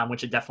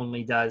 which it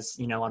definitely does,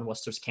 on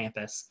Worcester's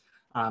campus.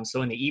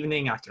 So in the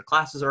evening, after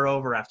classes are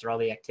over, after all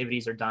the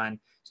activities are done,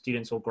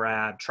 students will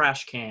grab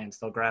trash cans,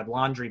 they'll grab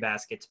laundry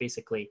baskets,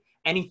 basically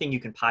anything you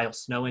can pile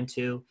snow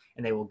into,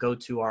 and they will go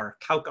to our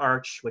Calc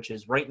Arch, which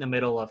is right in the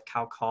middle of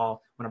Calc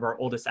Hall, one of our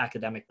oldest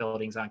academic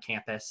buildings on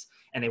campus,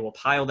 and they will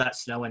pile that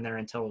snow in there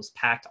until it's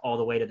packed all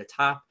the way to the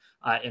top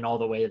and all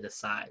the way to the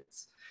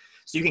sides.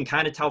 So you can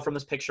kind of tell from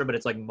this picture, but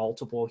it's like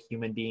multiple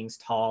human beings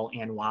tall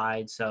and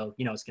wide. So,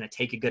 it's going to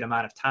take a good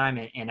amount of time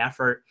and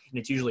effort, and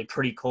it's usually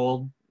pretty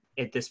cold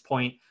at this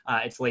point.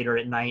 It's later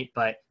at night,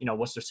 but,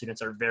 Worcester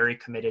students are very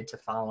committed to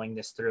following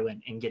this through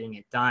and getting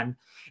it done.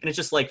 And it's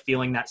just like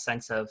feeling that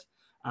sense of,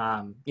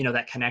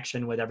 that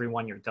connection with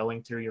everyone you're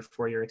going through your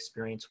 4-year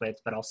experience with,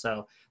 but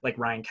also like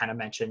Ryan kind of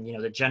mentioned,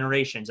 the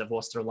generations of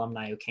Worcester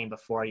alumni who came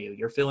before you.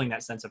 You're feeling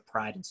that sense of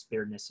pride and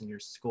spiritedness in your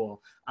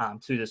school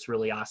through this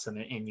really awesome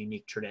and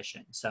unique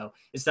tradition. So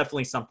it's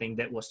definitely something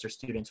that Worcester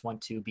students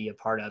want to be a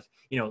part of,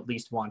 at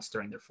least once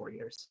during their 4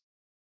 years.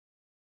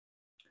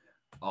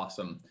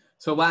 Awesome.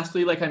 So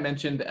lastly, like I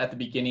mentioned at the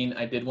beginning,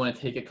 I did want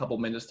to take a couple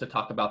minutes to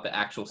talk about the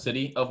actual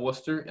city of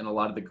Worcester and a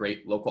lot of the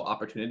great local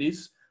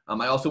opportunities.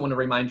 I also want to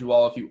remind you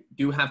all, if you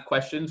do have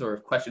questions or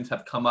if questions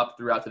have come up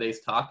throughout today's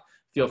talk,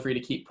 feel free to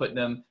keep putting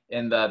them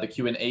in the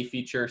Q&A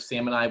feature.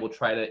 Sam and I will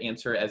try to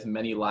answer as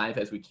many live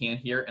as we can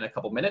here in a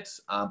couple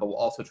minutes, but we'll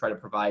also try to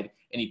provide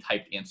any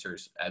typed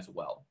answers as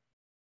well.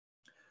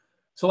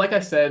 So like I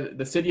said,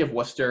 the city of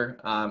Worcester,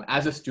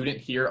 as a student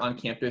here on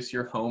campus,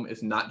 your home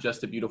is not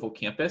just a beautiful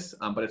campus,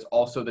 but it's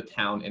also the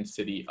town and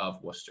city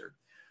of Worcester.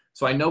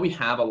 So I know we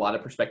have a lot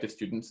of prospective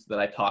students that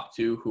I talk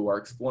to who are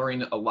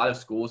exploring a lot of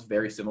schools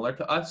very similar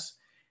to us.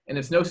 And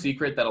it's no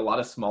secret that a lot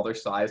of smaller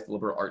sized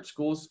liberal arts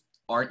schools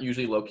aren't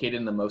usually located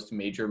in the most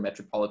major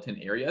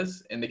metropolitan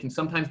areas, and they can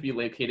sometimes be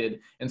located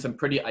in some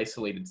pretty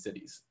isolated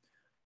cities.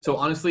 So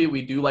honestly,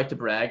 we do like to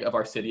brag of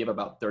our city of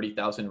about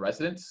 30,000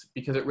 residents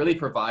because it really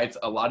provides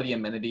a lot of the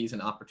amenities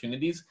and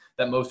opportunities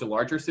that most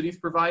larger cities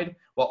provide,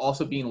 while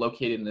also being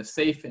located in a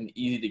safe and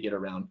easy to get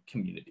around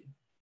community.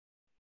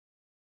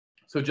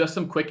 So just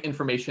some quick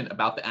information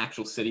about the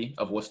actual city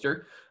of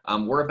Worcester.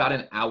 We're about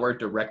an hour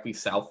directly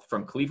south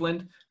from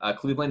Cleveland.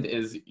 Cleveland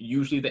is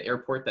usually the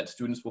airport that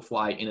students will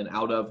fly in and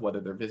out of,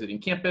 whether they're visiting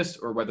campus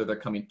or whether they're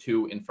coming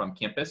to and from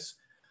campus.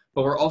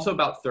 But we're also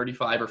about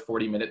 35 or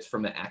 40 minutes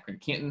from the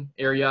Akron-Canton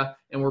area,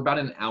 and we're about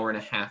an hour and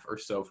a half or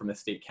so from the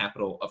state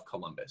capital of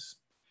Columbus.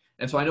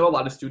 And so I know a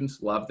lot of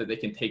students love that they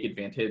can take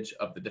advantage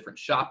of the different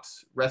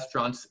shops,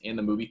 restaurants, and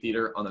the movie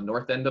theater on the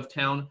north end of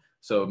town.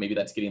 So maybe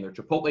that's getting their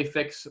Chipotle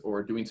fix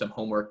or doing some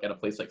homework at a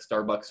place like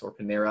Starbucks or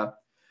Panera.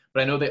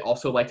 But I know they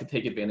also like to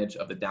take advantage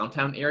of the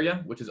downtown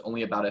area, which is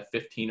only about a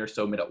 15 or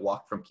so minute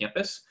walk from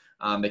campus.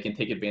 They can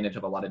take advantage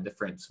of a lot of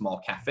different small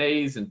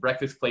cafes and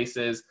breakfast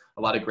places,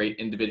 a lot of great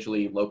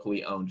individually,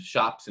 locally owned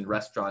shops and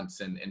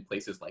restaurants and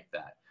places like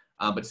that.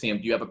 But Sam,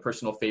 do you have a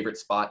personal favorite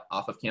spot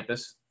off of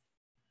campus?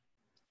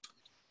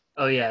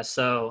 Oh yeah,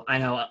 so I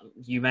know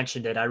you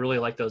mentioned it. I really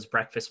like those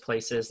breakfast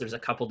places. There's a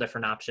couple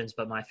different options,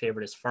 but my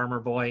favorite is Farmer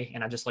Boy.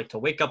 And I just like to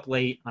wake up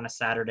late on a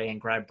Saturday and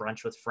grab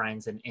brunch with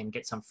friends and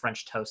get some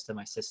French toast in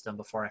my system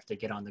before I have to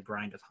get on the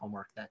grind of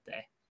homework that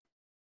day.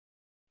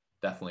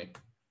 Definitely.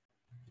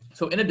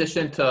 So in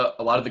addition to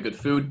a lot of the good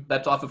food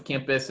that's off of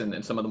campus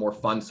and some of the more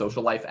fun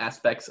social life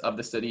aspects of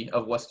the city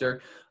of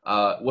Worcester,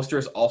 Worcester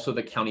is also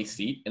the county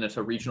seat, and it's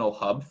a regional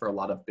hub for a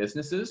lot of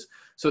businesses.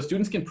 So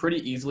students can pretty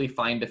easily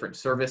find different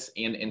service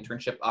and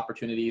internship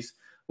opportunities,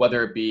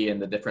 whether it be in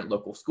the different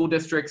local school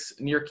districts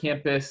near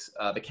campus,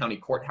 the county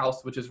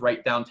courthouse, which is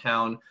right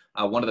downtown,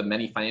 one of the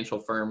many financial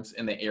firms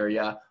in the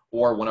area,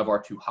 or one of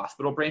our 2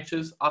 hospital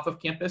branches off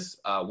of campus,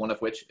 one of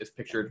which is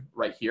pictured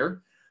right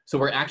here. So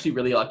we're actually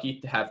really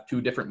lucky to have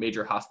 2 different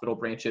major hospital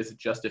branches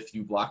just a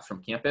few blocks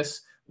from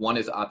campus. One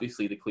is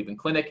obviously the Cleveland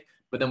Clinic,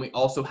 but then we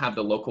also have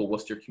the local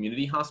Worcester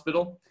Community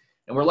Hospital.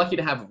 And we're lucky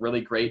to have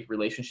really great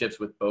relationships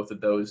with both of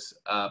those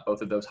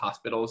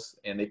hospitals,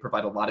 and they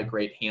provide a lot of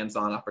great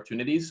hands-on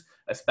opportunities,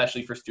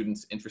 especially for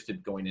students interested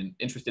in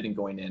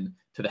going in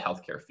to the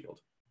healthcare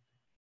field.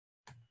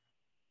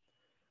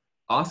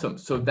 Awesome.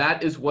 So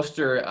that is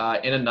Worcester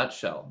in a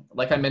nutshell.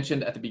 Like I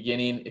mentioned at the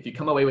beginning, if you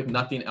come away with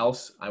nothing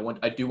else,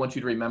 I do want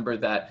you to remember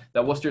that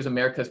Worcester is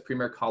America's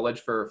premier college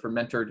for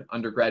mentored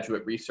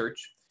undergraduate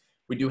research.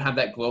 We do have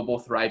that global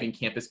thriving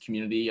campus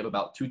community of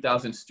about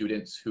 2,000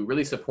 students who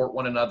really support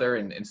one another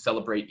and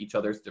celebrate each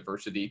other's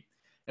diversity.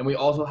 And we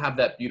also have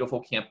that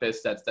beautiful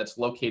campus that's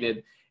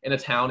located in a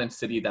town and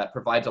city that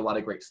provides a lot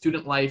of great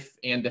student life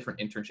and different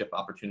internship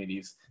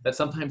opportunities that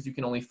sometimes you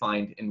can only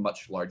find in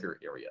much larger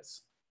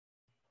areas.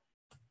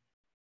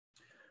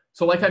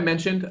 So like I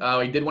mentioned,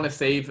 I did want to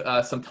save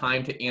some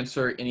time to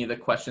answer any of the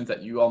questions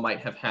that you all might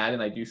have had,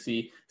 and I do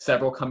see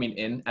several coming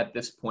in at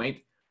this point.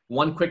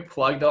 One quick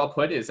plug that I'll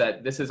put is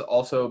that this is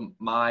also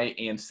my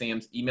and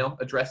Sam's email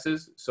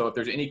addresses. So if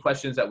there's any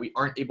questions that we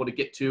aren't able to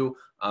get to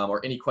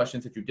or any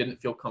questions that you didn't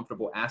feel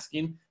comfortable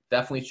asking,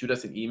 definitely shoot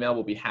us an email.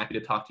 We'll be happy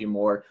to talk to you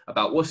more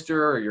about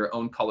Worcester or your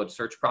own college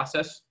search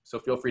process. So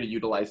feel free to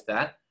utilize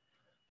that.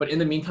 But in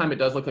the meantime, it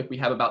does look like we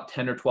have about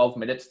 10 or 12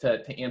 minutes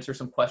to answer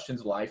some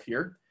questions live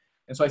here.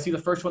 And so I see the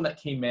first one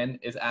that came in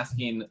is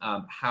asking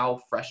how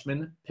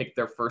freshmen pick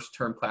their first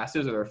term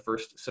classes or their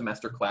first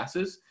semester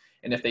classes,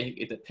 and if they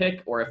get to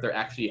pick or if they're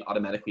actually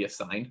automatically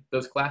assigned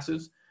those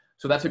classes.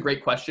 So that's a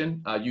great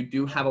question. You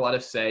do have a lot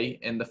of say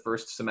in the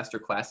first semester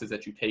classes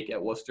that you take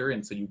at Worcester,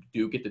 and so you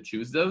do get to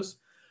choose those.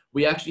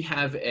 We actually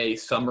have a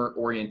summer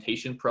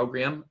orientation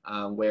program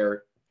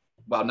where,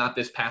 well, not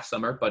this past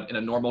summer, but in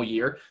a normal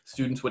year,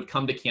 students would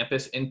come to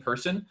campus in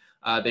person.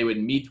 They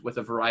would meet with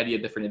a variety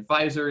of different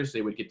advisors.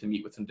 They would get to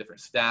meet with some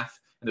different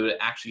staff, and they would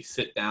actually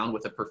sit down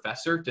with a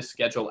professor to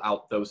schedule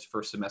out those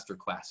first semester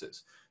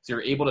classes. So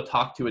you're able to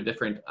talk to a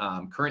different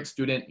current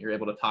student, you're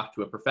able to talk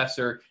to a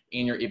professor,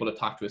 and you're able to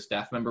talk to a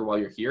staff member while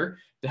you're here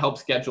to help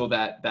schedule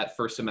that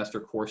first semester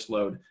course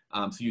load.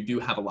 So you do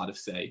have a lot of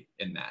say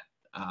in that.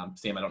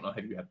 Sam, I don't know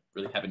if you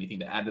really have anything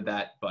to add to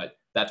that, but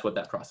that's what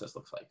that process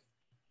looks like.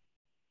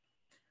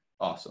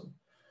 Awesome.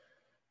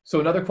 So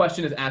another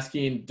question is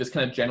asking just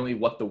kind of generally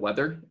what the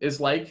weather is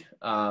like.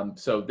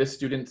 So this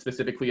student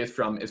specifically is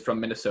from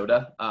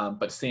Minnesota.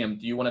 But Sam,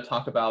 do you want to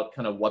talk about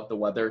kind of what the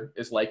weather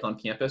is like on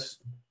campus?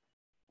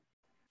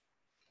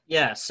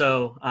 Yeah,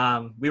 so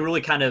we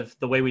really kind of,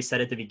 the way we said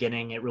at the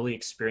beginning, it really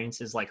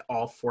experiences like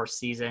all four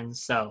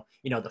seasons. So,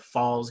 the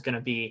fall is going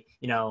to be,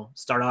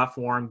 start off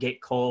warm,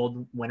 get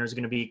cold. Winter's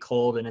going to be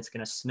cold and it's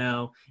going to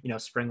snow.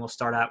 Spring will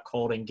start out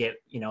cold and get,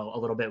 a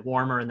little bit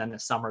warmer. And then the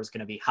summer is going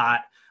to be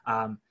hot.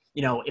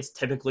 It's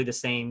typically the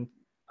same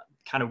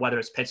kind of weather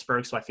as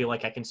Pittsburgh. So I feel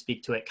like I can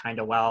speak to it kind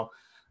of well.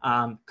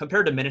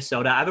 Compared to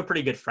Minnesota, I have a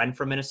pretty good friend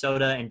from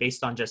Minnesota. And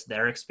based on just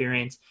their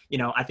experience,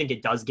 I think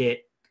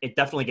it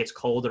definitely gets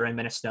colder in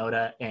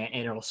Minnesota, and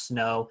it'll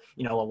snow,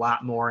 a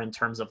lot more in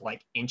terms of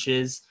like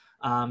inches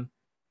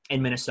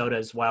in Minnesota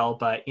as well.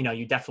 But,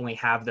 you definitely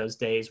have those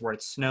days where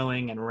it's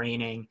snowing and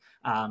raining.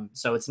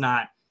 So it's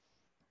not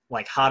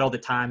like hot all the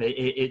time.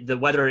 The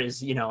weather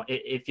is,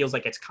 it feels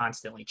like it's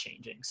constantly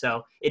changing.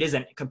 So it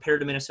isn't,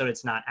 compared to Minnesota,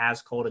 it's not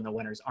as cold and the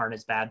winters aren't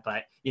as bad,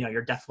 but,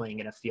 you're definitely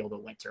going to feel the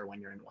winter when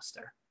you're in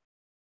Worcester.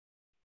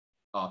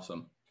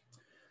 Awesome.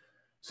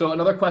 So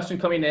another question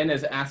coming in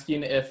is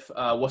asking if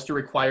Worcester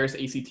requires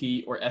ACT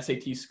or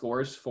SAT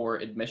scores for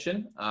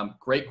admission.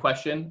 Great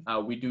question.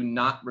 We do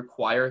not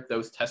require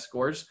those test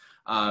scores.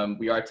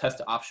 We are a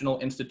test optional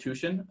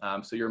institution,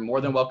 so you're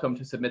more than welcome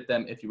to submit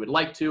them if you would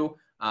like to.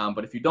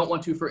 But if you don't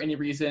want to for any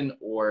reason,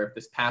 or if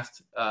this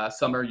past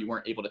summer you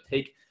weren't able to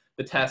take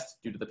the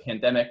test due to the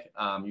pandemic,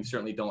 you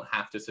certainly don't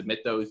have to submit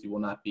those. You will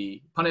not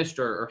be punished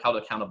or held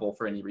accountable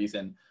for any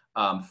reason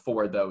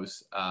for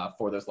those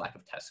lack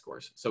of test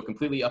scores. So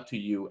completely up to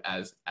you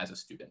as a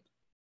student.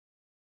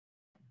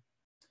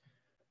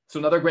 So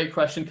another great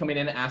question coming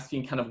in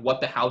asking kind of what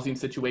the housing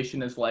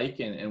situation is like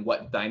and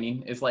what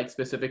dining is like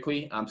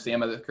specifically.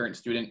 Sam, as a current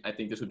student, I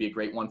think this would be a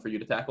great one for you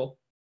to tackle.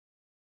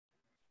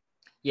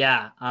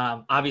 Yeah,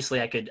 obviously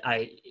it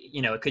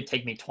could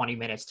take me 20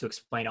 minutes to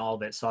explain all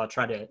of it. So I'll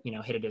try to,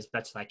 hit it as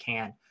best as I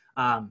can.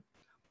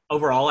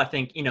 Overall, I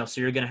think,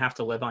 so you're going to have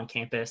to live on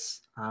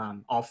campus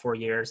all 4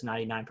 years.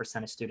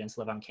 99% of students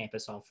live on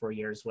campus all 4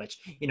 years, which,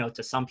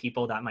 to some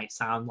people that might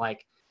sound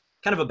like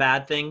kind of a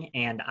bad thing.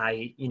 And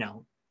I,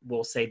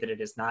 will say that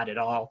it is not at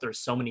all. There's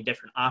so many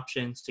different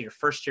options. So your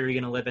first year, you're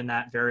going to live in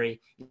that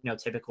very,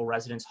 typical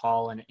residence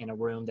hall and in a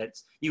room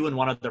that's you and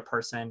one other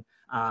person.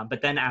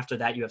 But then after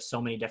that, you have so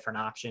many different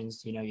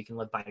options. You can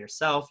live by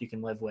yourself. You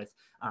can live with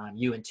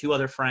you and two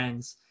other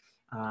friends.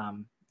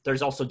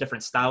 There's also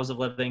different styles of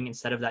living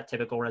instead of that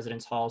typical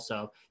residence hall.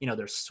 So,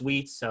 there's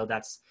suites. So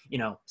that's,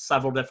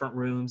 several different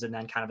rooms and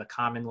then kind of a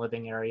common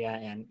living area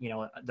and,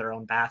 their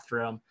own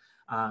bathroom.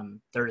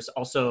 There's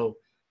also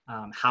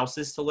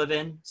houses to live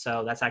in.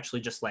 So that's actually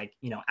just like,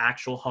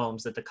 actual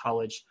homes that the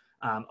college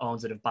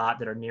owns that have bought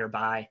that are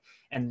nearby.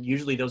 And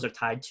usually those are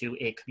tied to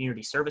a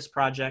community service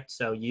project.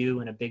 So you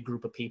and a big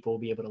group of people will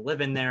be able to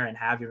live in there and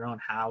have your own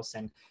house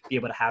and be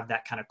able to have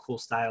that kind of cool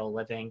style of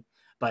living.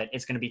 But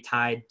it's going to be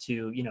tied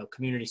to,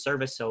 community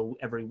service. So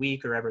every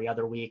week or every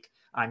other week,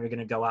 you're going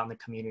to go out in the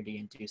community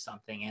and do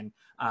something.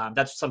 And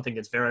that's something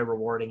that's very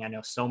rewarding. I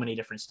know so many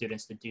different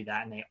students that do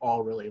that and they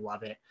all really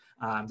love it.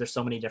 There's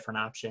so many different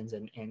options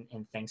and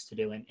things to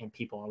do. And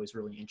people always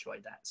really enjoy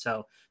that.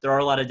 So there are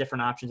a lot of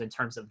different options in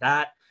terms of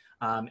that.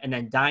 And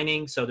then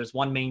dining. So there's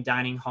one main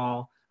dining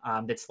hall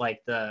that's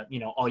like the,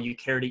 all you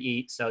care to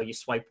eat. So you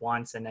swipe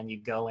once and then you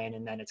go in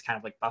and then it's kind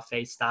of like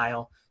buffet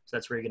style. So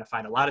that's where you're going to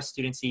find a lot of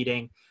students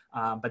eating.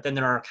 But then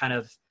there are kind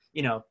of,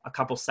 a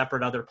couple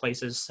separate other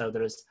places. So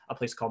there's a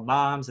place called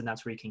Mom's and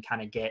that's where you can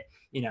kind of get,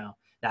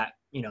 that,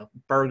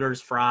 burgers,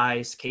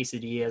 fries,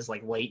 quesadillas,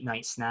 like late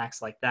night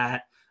snacks like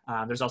that.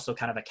 There's also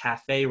kind of a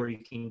cafe where you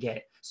can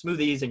get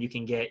smoothies and you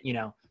can get,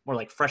 more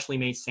like freshly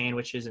made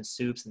sandwiches and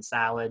soups and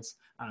salads,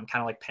 kind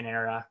of like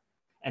Panera.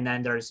 And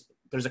then there's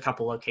a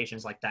couple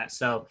locations like that.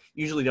 So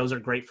usually those are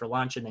great for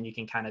lunch and then you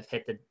can kind of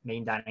hit the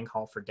main dining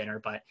hall for dinner.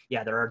 But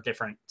yeah, there are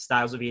different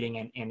styles of eating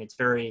and it's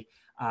very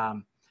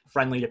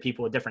friendly to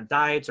people with different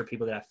diets or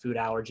people that have food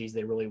allergies.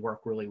 They really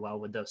work really well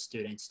with those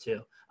students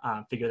to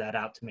figure that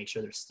out to make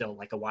sure there's still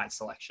like a wide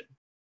selection.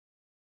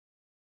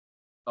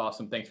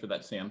 Awesome. Thanks for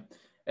that, Sam.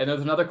 And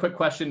there's another quick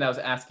question that was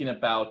asking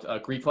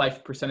about Greek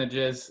life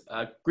percentages.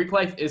 Greek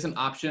life is an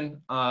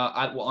option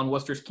on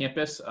Worcester's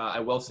campus. I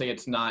will say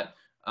it's not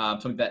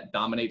something that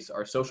dominates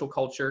our social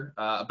culture.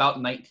 About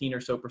 19% or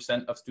so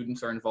of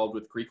students are involved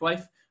with Greek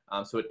life.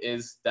 So it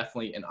is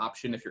definitely an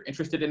option if you're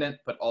interested in it,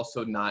 but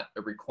also not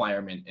a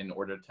requirement in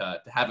order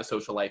to have a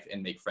social life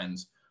and make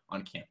friends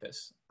on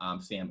campus.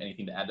 Sam,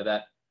 anything to add to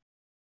that?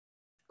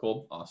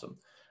 Cool, awesome.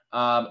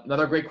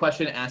 Another great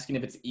question asking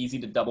if it's easy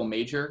to double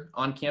major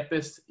on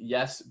campus.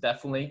 Yes,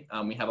 definitely.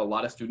 We have a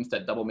lot of students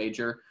that double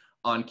major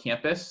on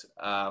campus.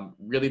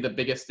 Really the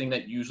biggest thing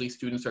that usually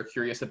students are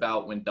curious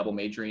about when double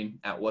majoring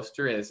at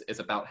Worcester is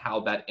about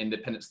how that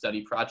independent study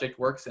project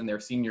works in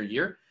their senior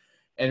year.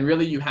 And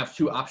really you have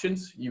two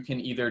options. You can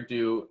either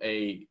do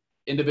a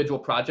individual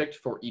project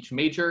for each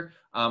major,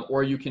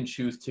 or you can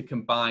choose to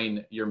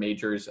combine your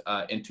majors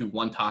into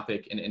one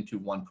topic and into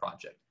one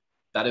project.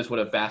 that is what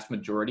a vast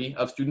majority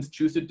of students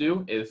choose to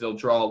do, is they'll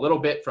draw a little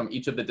bit from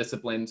each of the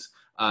disciplines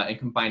and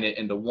combine it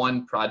into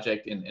one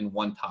project in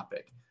one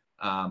topic.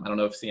 I don't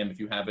know if Sam, if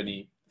you have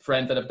any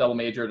friends that have double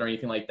majored or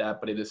anything like that,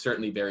 but it is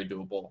certainly very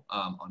doable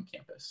on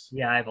campus.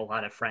 Yeah, I have a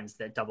lot of friends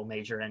that double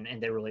major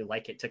and they really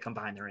like it to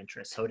combine their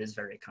interests. So it is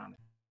very common.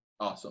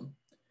 Awesome.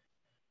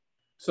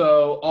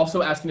 So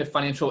also asking if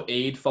financial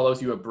aid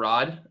follows you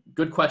abroad.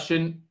 Good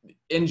question.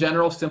 In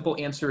general, simple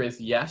answer is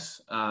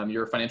yes.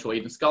 Your financial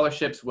aid and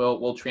scholarships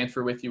will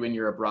transfer with you in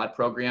your abroad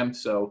program.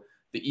 So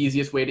the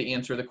easiest way to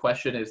answer the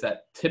question is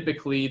that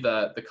typically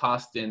the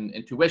cost in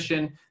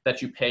tuition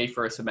that you pay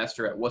for a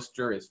semester at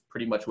Wooster is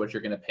pretty much what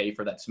you're going to pay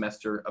for that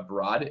semester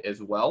abroad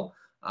as well.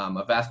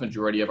 A vast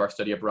majority of our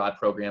study abroad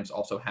programs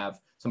also have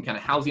some kind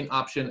of housing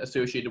option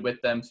associated with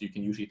them, so you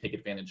can usually take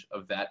advantage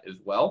of that as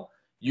well.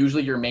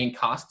 Usually your main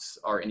costs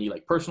are any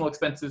like personal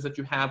expenses that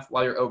you have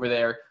while you're over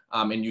there,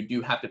 and you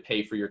do have to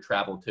pay for your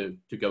travel to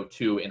go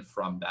to and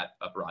from that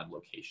abroad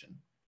location.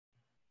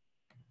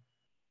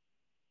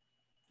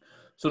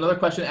 So another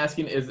question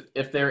asking is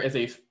if there is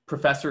a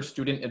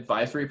professor-student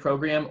advisory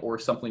program or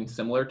something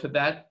similar to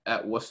that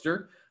at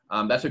Wooster.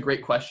 That's a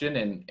great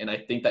question, and I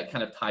think that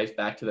kind of ties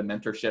back to the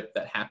mentorship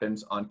that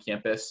happens on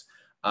campus.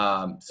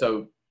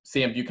 So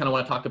Sam, do you kind of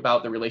want to talk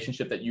about the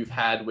relationship that you've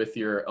had with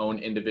your own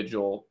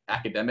individual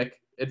academic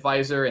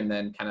advisor and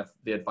then kind of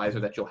the advisor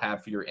that you'll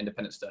have for your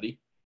independent study?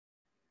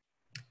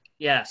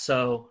 Yeah,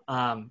 so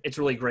it's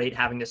really great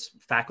having this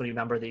faculty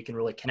member that you can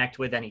really connect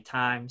with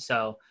anytime.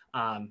 So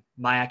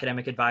my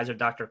academic advisor,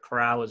 Dr.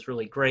 Corral, was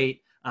really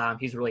great.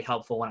 He's really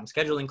helpful when I'm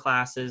scheduling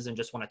classes and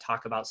just want to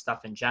talk about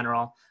stuff in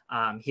general.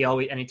 He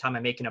always, anytime I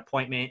make an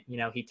appointment,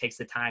 he takes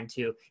the time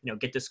to,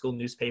 get the school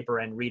newspaper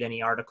and read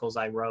any articles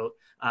I wrote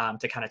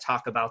to kind of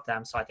talk about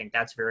them. So I think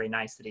that's very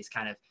nice that he's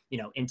kind of,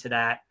 into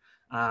that.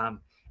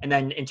 And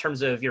then in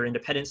terms of your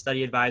independent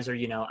study advisor,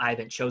 I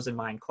haven't chosen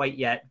mine quite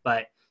yet,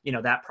 but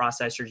that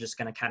process, you're just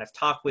going to kind of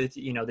talk with,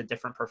 the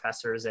different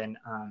professors and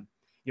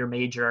your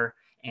major,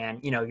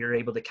 and, you're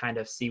able to kind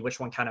of see which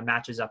one kind of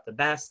matches up the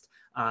best.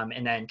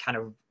 And then kind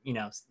of,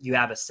 you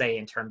have a say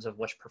in terms of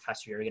which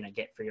professor you're going to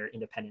get for your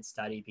independent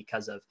study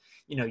because of,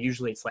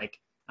 usually it's like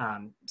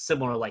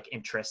similar like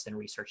interests and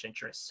research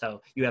interests.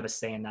 So you have a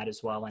say in that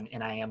as well.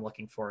 And I am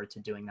looking forward to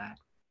doing that.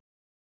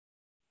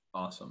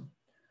 Awesome.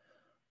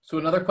 So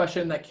another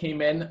question that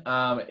came in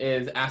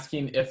is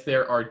asking if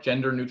there are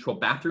gender neutral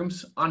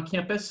bathrooms on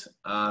campus.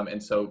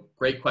 And so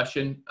great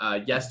question.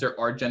 Yes, there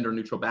are gender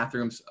neutral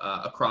bathrooms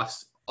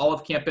across all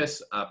of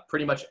campus.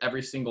 Pretty much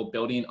every single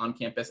building on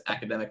campus,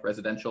 academic,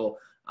 residential,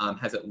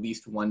 has at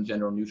least one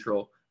gender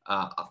neutral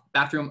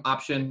bathroom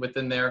option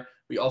within there.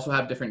 We also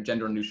have different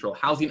gender neutral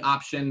housing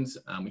options.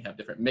 We have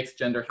different mixed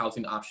gender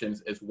housing options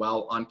as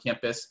well on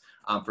campus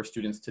for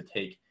students to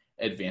take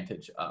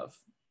advantage of.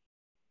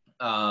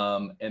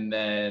 And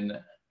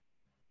then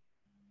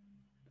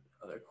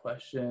other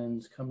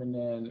questions coming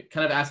in,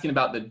 kind of asking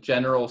about the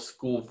general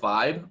school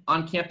vibe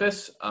on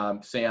campus.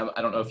 Sam,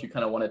 I don't know if you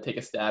kind of want to take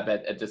a stab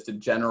at just a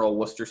general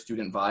Wooster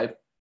student vibe.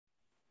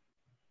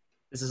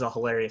 This is a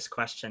hilarious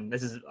question.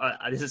 This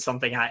is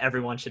something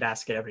everyone should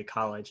ask at every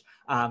college.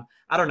 I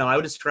don't know. I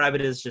would describe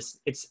it as just,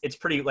 it's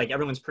pretty, like,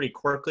 everyone's pretty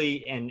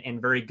quirky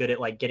and very good at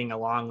like getting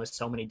along with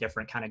so many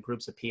different kind of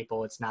groups of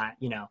people. It's not,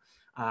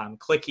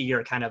 clicky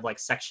or kind of like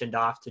sectioned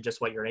off to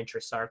just what your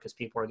interests are, because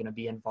people are going to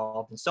be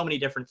involved in so many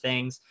different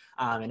things.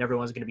 And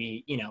everyone's going to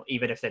be,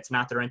 even if it's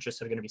not their interest,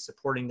 they're going to be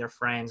supporting their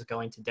friends,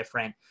 going to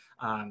different,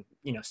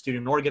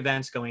 student org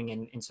events, going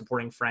and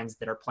supporting friends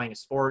that are playing a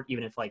sport,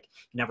 even if like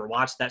you never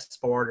watched that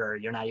sport or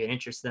you're not even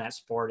interested in that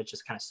sport. It's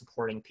just kind of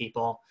supporting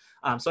people.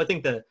 So I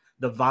think the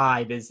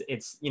vibe is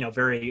it's,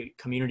 very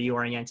community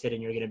oriented,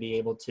 and you're going to be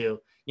able to,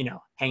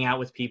 hang out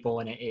with people,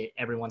 and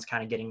everyone's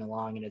kind of getting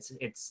along, and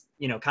it's,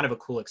 kind of a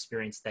cool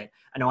experience that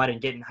I know I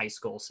didn't get in high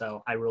school.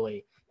 So I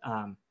really,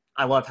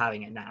 I love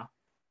having it now,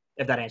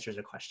 if that answers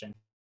your question.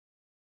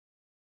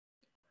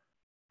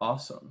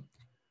 Awesome.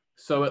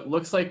 So it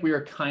looks like we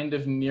are kind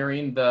of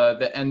nearing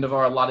the end of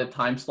our allotted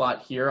time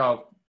slot here.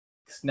 I'll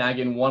snag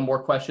in one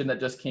more question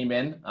that just came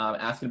in,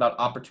 asking about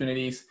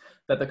opportunities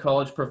that the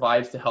college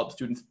provides to help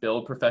students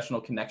build professional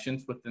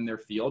connections within their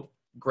field.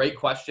 Great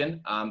question.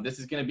 This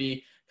is going to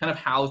be kind of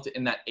housed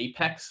in that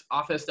Apex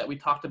office that we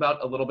talked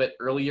about a little bit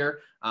earlier,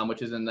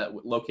 which is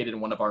located in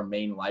one of our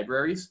main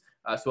libraries.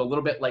 So a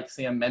little bit like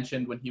Sam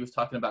mentioned when he was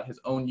talking about his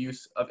own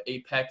use of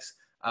Apex,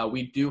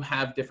 we do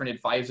have different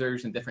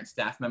advisors and different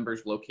staff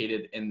members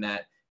located in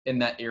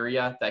that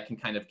area that can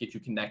kind of get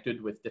you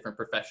connected with different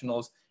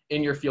professionals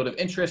in your field of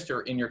interest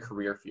or in your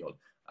career field.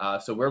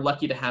 So we're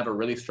lucky to have a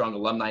really strong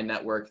alumni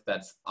network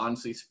that's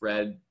honestly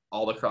spread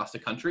all across the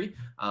country.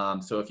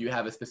 So if you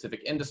have a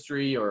specific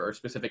industry or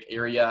specific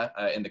area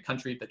in the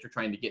country that you're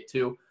trying to get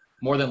to,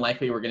 more than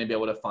likely we're going to be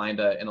able to find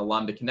an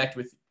alum to connect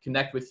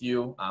with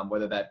you,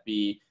 whether that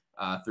be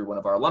through one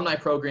of our alumni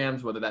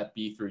programs, whether that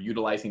be through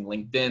utilizing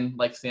LinkedIn,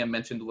 like Sam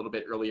mentioned a little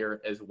bit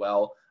earlier as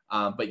well.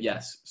 But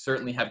yes,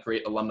 certainly have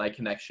great alumni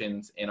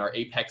connections, in our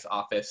Apex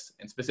office,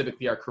 and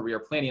specifically our career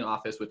planning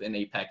office within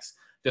Apex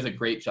does a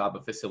great job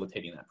of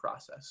facilitating that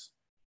process.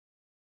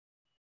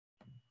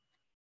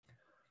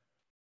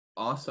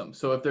 Awesome.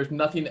 So if there's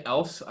nothing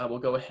else, I will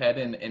go ahead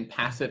and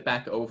pass it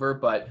back over,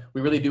 but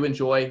we really do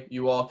enjoy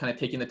you all kind of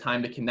taking the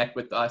time to connect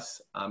with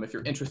us. If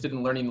you're interested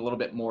in learning a little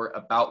bit more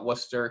about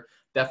Wooster,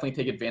 definitely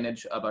take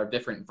advantage of our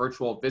different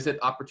virtual visit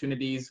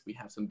opportunities. We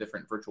have some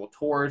different virtual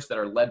tours that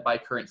are led by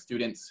current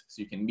students,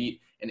 so you can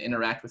meet and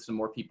interact with some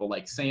more people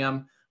like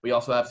Sam. We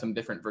also have some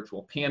different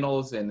virtual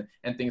panels and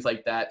things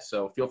like that.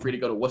 So feel free to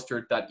go to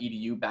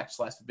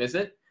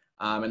worcester.edu/visit.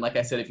 And like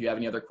I said, if you have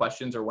any other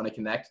questions or want to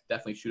connect,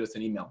 definitely shoot us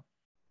an email.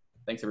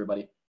 Thanks,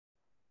 everybody.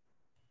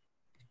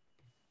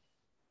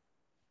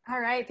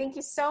 All right, thank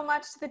you so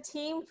much to the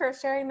team for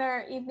sharing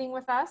their evening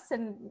with us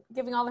and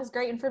giving all this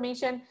great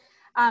information.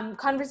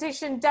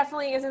 Conversation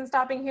definitely isn't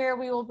stopping here.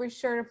 We will be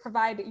sure to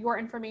provide your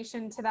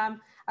information to them,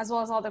 as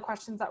well as all the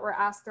questions that were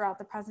asked throughout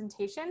the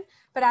presentation.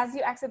 But as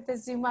you exit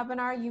this Zoom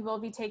webinar, you will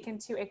be taken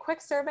to a quick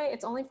survey.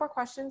 It's only 4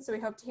 questions, so we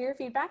hope to hear your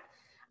feedback.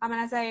 And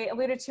as I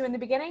alluded to in the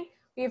beginning,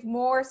 we have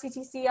more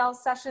CTCL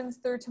sessions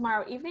through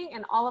tomorrow evening,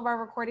 and all of our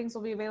recordings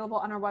will be available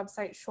on our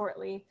website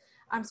shortly.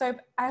 So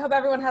I hope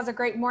everyone has a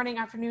great morning,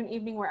 afternoon,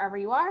 evening, wherever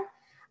you are.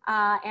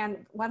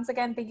 And once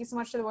again, thank you so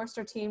much to the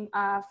Wooster team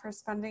for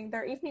spending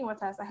their evening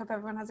with us. I hope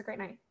everyone has a great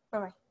night.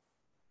 Bye-bye.